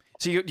ones.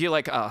 So you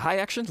like high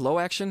action, low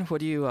action? What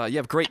do you? You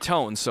have great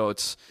tone, so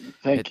it'd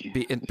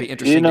be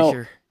interesting to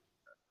hear.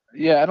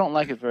 Yeah, I don't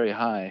like it very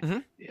high.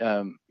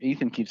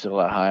 Ethan keeps it a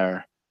lot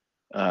higher,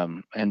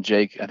 and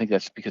Jake. I think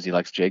that's because he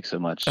likes Jake so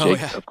much.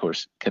 Jake, of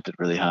course, kept it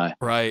really high.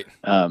 Right.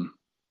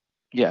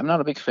 Yeah, I'm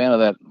not a big fan of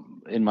that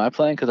in my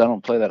playing because I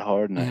don't play that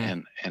hard,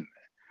 and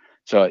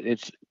so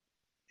it's,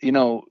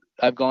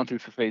 I've gone through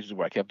phases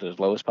where I kept it as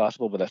low as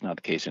possible, but that's not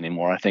the case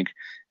anymore. I think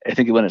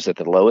when it's at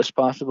the lowest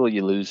possible,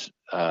 you lose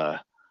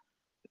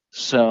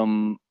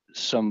some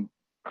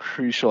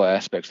crucial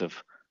aspects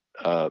of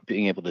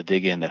being able to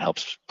dig in that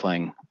helps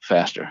playing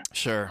faster.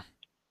 Sure.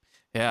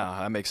 Yeah,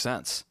 that makes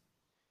sense.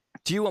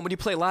 When you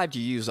play live, do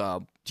you use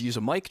a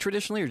mic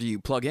traditionally, or do you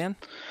plug in?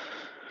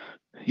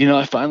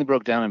 I finally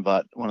broke down and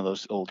bought one of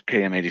those old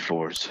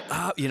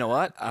KM84s. You know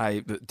what?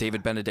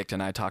 David Benedict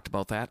and I talked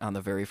about that on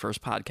the very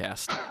first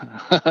podcast.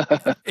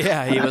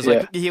 Yeah,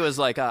 he was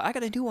like, I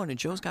got a new one, and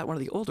Joe's got one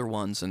of the older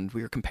ones, and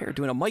we were compared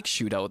doing a mic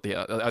shootout.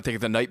 I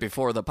think the night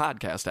before the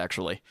podcast,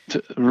 actually.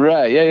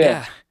 Right?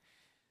 Yeah.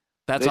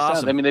 That's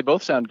awesome. They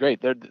both sound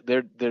great. They're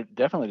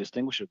definitely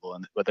distinguishable,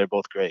 but they're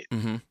both great.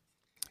 Mm-hmm.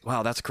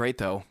 Wow, that's great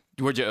though.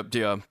 Do you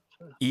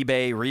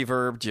eBay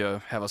Reverb? Do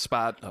you have a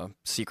spot, a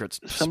secret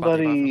spot?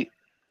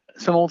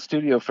 Some old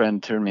studio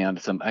friend turned me on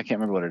to I can't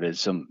remember what it is,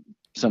 some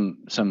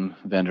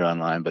vendor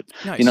online, but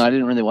nice. I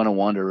didn't really want to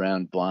wander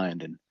around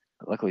blind, and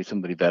luckily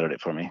somebody vetted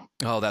it for me.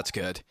 Oh, that's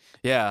good.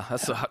 Yeah,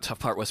 that's the tough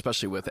part,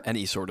 especially with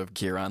any sort of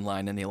gear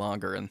online any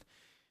longer, and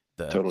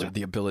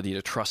the ability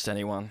to trust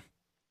anyone.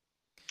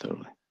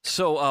 Totally.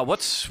 So,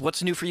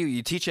 what's new for you?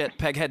 You teach at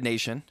Peghead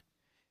Nation,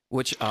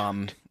 which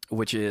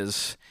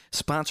is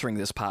sponsoring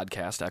this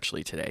podcast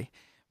actually today,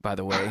 by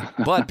the way.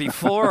 But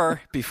before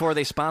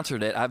they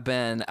sponsored it, I've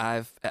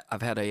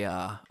had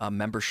a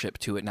membership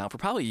to it now for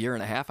probably a year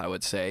and a half, I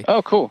would say.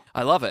 Oh, cool.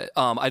 I love it.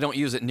 I don't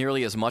use it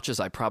nearly as much as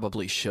I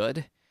probably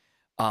should.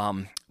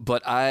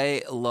 But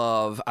I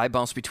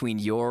bounce between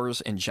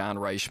yours and John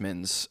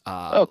Reichman's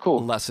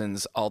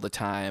lessons all the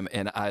time,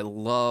 and I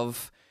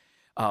love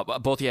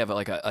both of you have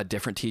like a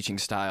different teaching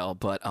style,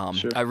 but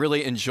sure. I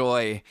really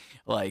enjoy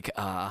like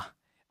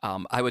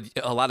I would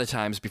a lot of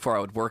times before I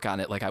would work on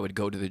it, like I would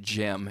go to the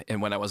gym,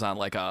 and when I was on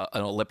like an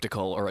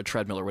elliptical or a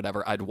treadmill or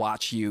whatever, I'd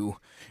watch you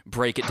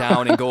break it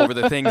down and go over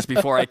the things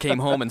before I came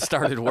home and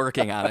started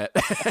working on it.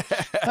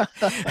 Because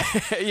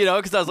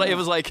it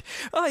was like,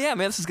 oh yeah,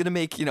 man, this is gonna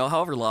make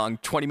however long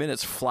 20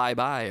 minutes fly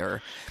by.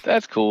 Or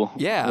that's cool.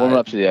 Yeah, warm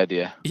up to the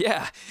idea.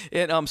 Yeah,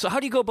 and so how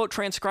do you go about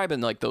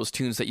transcribing like those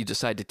tunes that you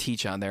decide to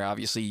teach on there?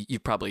 Obviously,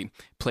 you've probably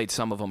played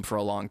some of them for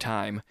a long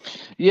time.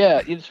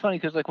 Yeah, it's funny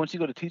because like once you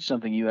go to teach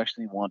something, you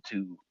actually want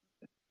to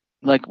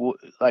like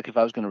if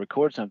I was going to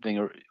record something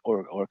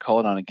or call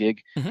it on a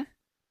gig, Mhm.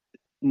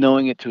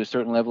 knowing it to a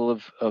certain level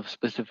of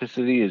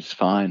specificity is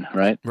fine,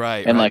 right?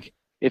 Right, And right. like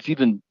it's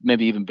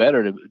maybe even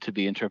better to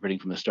be interpreting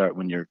from the start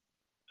when you're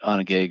on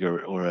a gig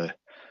or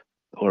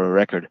a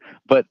record.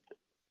 But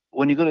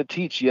when you go to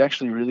teach, you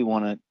actually really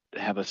want to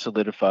have a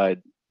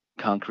solidified,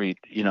 concrete,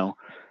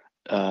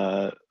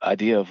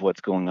 idea of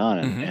what's going on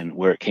Mhm. and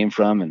where it came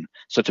from. And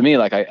so to me,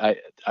 like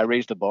I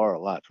raised the bar a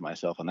lot for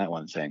myself on that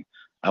one, saying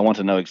I want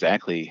to know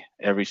exactly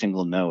every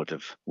single note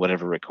of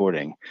whatever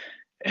recording,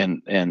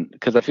 and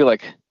because I feel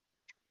like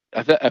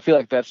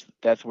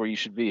that's where you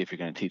should be if you're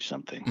going to teach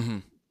something.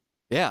 Mhm.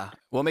 Yeah,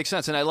 well, it makes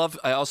sense, and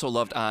I also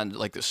loved on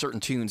like the certain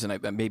tunes,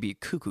 and maybe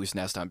Cuckoo's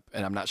Nest, and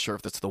I'm not sure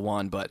if that's the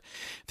one, but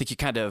I think you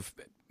kind of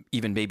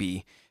even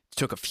maybe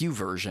took a few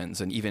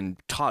versions and even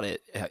taught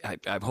it.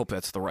 I hope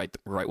that's the right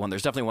one.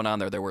 There's definitely one on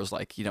there that was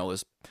like,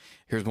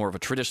 here's more of a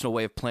traditional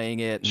way of playing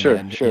it, and Sure,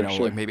 then sure,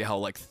 like maybe how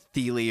like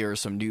Thiele or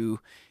some new.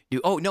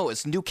 Oh no,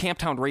 it's new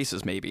Camptown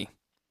Races maybe.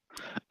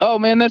 Oh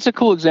man, that's a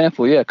cool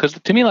example. Yeah, because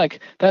to me,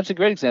 like that's a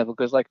great example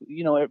because like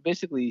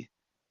basically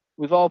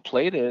we've all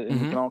played it and we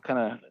Mm-hmm. can all kind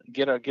of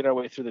get our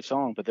way through the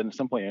song. But then at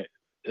some point,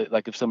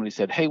 like if somebody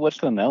said, "Hey, what's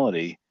the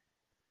melody?"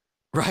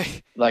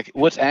 Right. Like,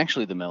 what's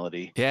actually the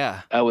melody?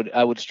 Yeah. I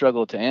would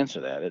struggle to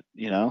answer that.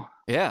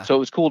 Yeah. So it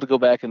was cool to go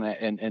back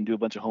and do a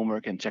bunch of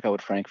homework and check out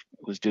what Frank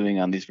was doing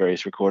on these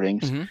various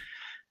recordings. Mm-hmm.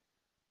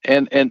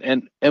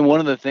 And one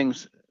of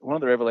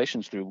the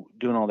revelations through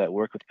doing all that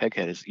work with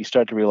Peghead is you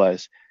start to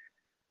realize,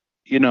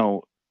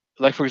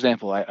 like for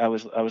example, I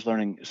was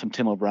learning some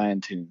Tim O'Brien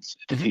tunes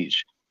to Mm-hmm.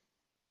 teach,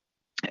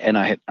 and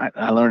I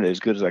learned it as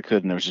good as I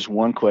could. And there was just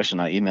one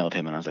question I emailed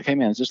him, and I was like, "Hey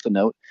man, is this the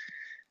note?"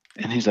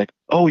 And he's like,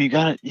 "Oh, you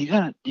got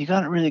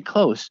it really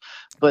close,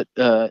 but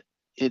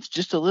it's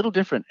just a little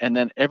different." And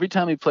then every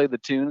time he played the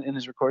tune in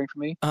his recording for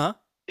me, Uh-huh.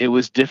 it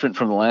was different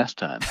from the last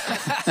time.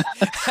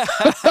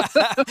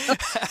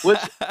 Which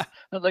I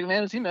was like,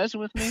 "Man, is he messing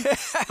with me?"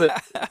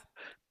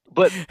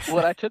 But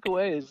what I took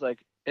away is like,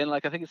 and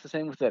like I think it's the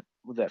same with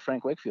that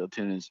Frank Wakefield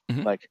tune is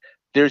Mm-hmm. like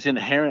there's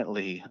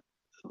inherently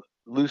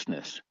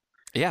looseness.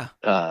 Yeah.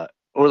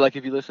 Or like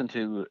if you listen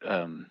to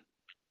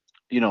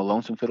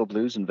Lonesome Fiddle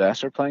Blues and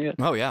Vassar playing it,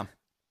 Oh yeah.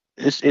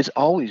 it's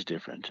always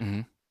different.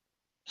 Mm-hmm.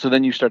 So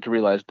then you start to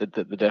realize that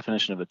the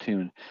definition of a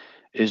tune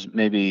is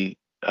maybe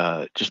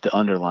just the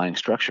underlying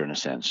structure in a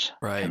sense,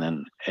 Right.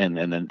 and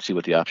then see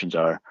what the options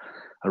are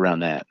around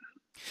that.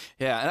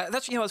 Yeah, and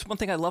that's that's one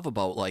thing I love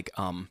about like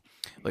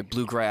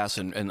bluegrass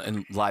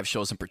and live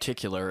shows in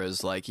particular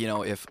is like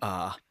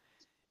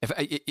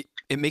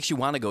it makes you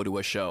want to go to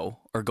a show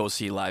or go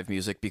see live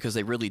music because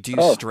they really do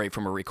stray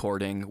from a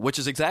recording, which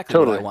is exactly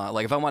what I want.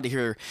 Like if I wanted to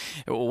hear,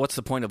 what's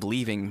the point of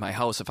leaving my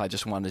house if I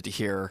just wanted to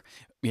hear,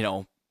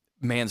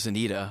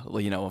 Manzanita,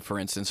 for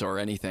instance, or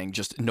anything,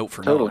 just note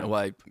for note.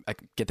 Well, I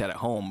get that at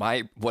home.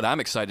 What I'm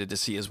excited to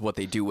see is what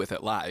they do with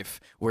it live,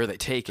 where they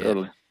take it,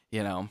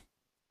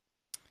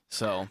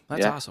 So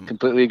that's awesome.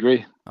 Completely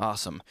agree.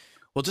 Awesome.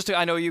 Well,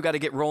 I know you got to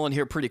get rolling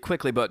here pretty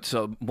quickly, but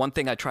so one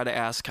thing I try to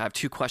ask, I have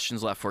 2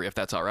 questions left for you, if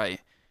that's all right.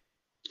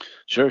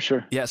 Sure.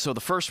 Yeah. So the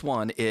first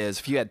one is,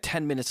 if you had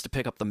 10 minutes to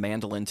pick up the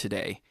mandolin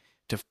today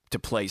to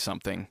play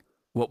something,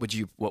 what would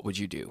you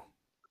do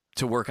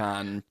to work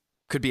on?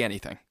 Could be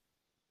anything.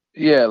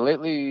 Yeah.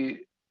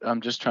 Lately,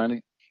 I'm just trying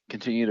to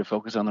continue to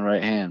focus on the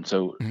right hand.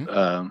 So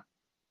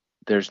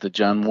there's the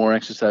John Moore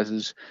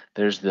exercises.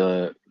 There's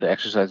the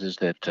exercises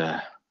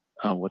that.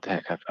 Oh, what the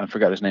heck? I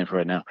forgot his name for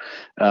right now.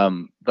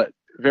 But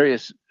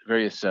various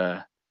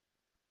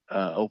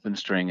open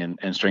string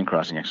and string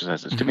crossing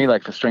exercises. To me,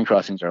 like the string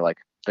crossings are like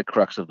the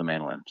crux of the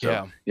mandolin.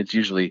 So it's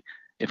usually,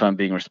 if I'm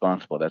being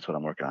responsible, that's what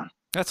I'm working on.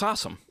 That's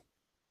awesome.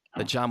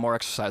 The John Moore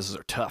exercises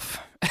are tough.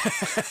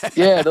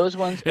 Yeah, those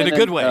ones in a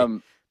good way.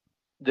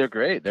 They're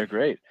great.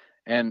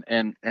 And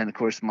of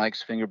course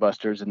Mike's finger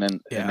busters, and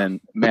then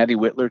Maddie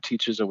Whitler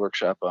teaches a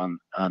workshop on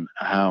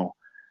how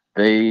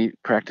they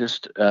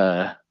practiced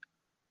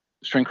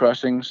string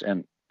crossings,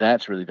 and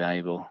that's really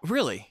valuable.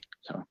 Really?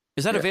 So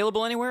is that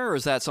available anywhere, or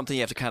is that something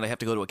you have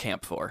to go to a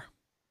camp for?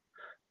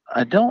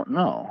 I don't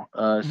know.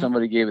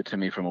 Somebody gave it to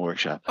me from a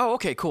workshop. Oh,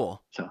 okay,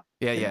 cool. So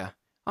yeah.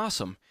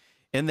 Awesome.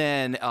 And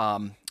then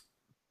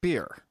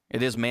beer.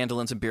 It is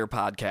Mandolins and Beer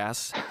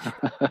podcast.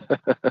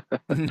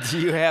 Do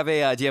you have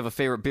a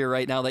favorite beer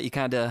right now that you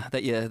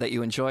that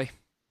you enjoy?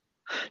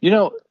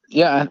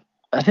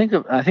 I think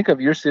of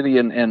your city,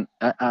 and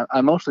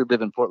I mostly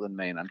live in Portland,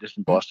 Maine. I'm just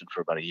in Boston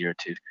for about a year or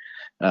two,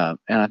 and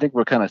I think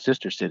we're kind of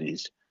sister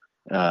cities.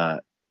 And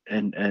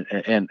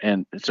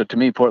so to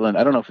me, Portland,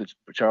 I don't know if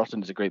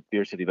Charleston is a great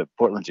beer city, but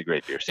Portland's a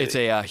great beer city.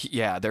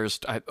 It's there's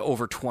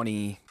over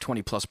 20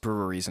 plus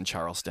breweries in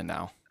Charleston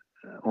now.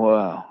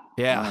 Wow.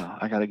 Yeah. Wow.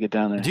 I got to get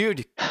down there.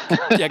 Dude.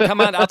 Yeah, come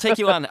on. I'll take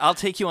you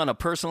on a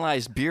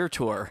personalized beer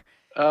tour.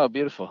 Oh,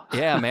 beautiful.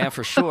 Yeah, man,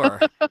 for sure.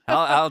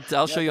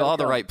 I'll show you all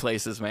the right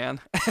places, man.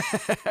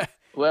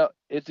 Well,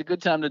 it's a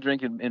good time to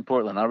drink in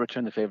Portland. I'll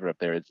return the favor up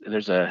there.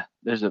 There's a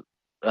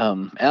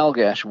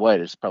Allagash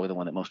White is probably the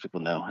one that most people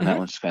know, and that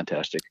one's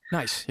fantastic.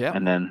 Nice. Yeah.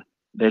 And then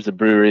there's a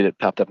brewery that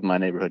popped up in my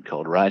neighborhood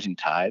called Rising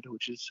Tide,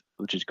 which is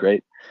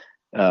great.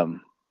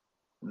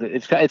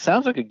 It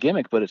sounds like a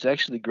gimmick, but it's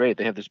actually great.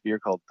 They have this beer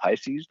called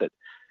Pisces that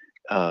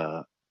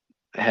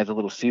has a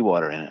little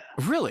seawater in it.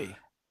 Really?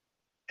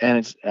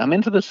 And I'm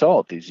into the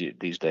salt these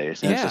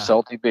days. And It's a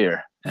salty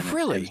beer. And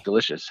really? It's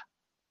delicious.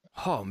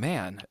 Oh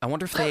man, I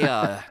wonder if they.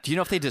 Do you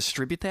know if they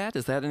distribute that?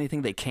 Is that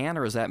anything they can,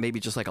 or is that maybe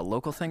just like a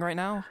local thing right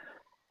now?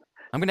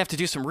 I'm gonna have to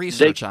do some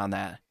research on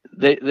that.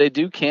 They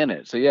do can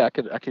it, so yeah, I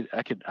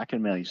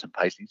could mail you some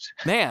Pisces.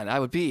 Man, I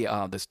would be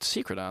the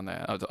secret on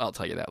that. I'll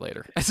tell you that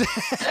later.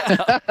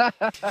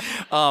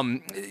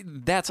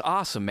 That's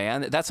awesome,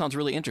 man. That sounds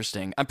really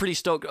interesting. I'm pretty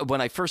stoked.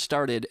 When I first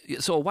started,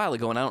 so a while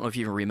ago, and I don't know if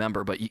you even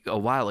remember, but a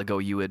while ago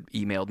you had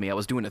emailed me. I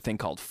was doing a thing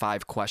called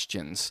 5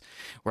 Questions,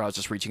 where I was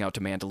just reaching out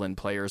to mandolin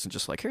players and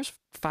just like, here's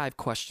 5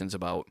 questions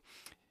about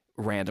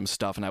random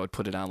stuff, and I would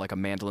put it on like a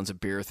Mandolins and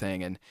Beer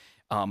thing. And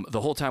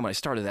the whole time when I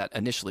started that,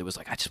 initially was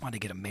like, I just want to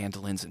get a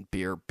Mandolins and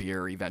Beer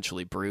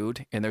eventually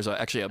brewed. And there's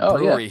actually a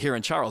brewery here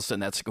in Charleston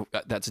that's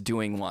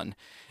doing one.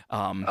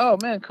 Oh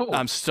man, cool!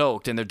 I'm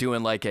stoked, and they're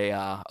doing like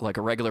a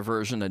regular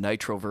version, a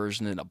nitro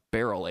version, and a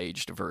barrel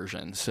aged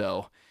version.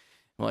 So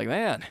I'm like,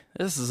 man,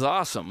 this is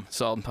awesome.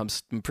 So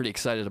I'm pretty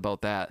excited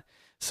about that.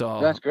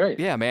 So that's great.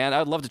 Yeah, man,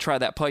 I'd love to try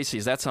that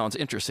Pisces. That sounds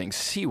interesting.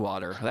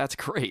 Seawater, that's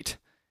great.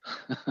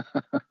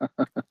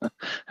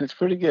 It's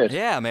pretty good.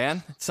 Yeah,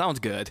 man. It sounds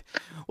good.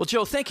 Well,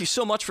 Joe, thank you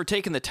so much for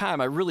taking the time.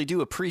 I really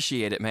do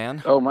appreciate it,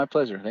 man. Oh, my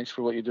pleasure. Thanks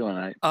for what you're doing.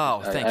 Thank you.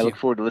 I look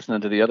forward to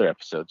listening to the other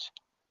episodes.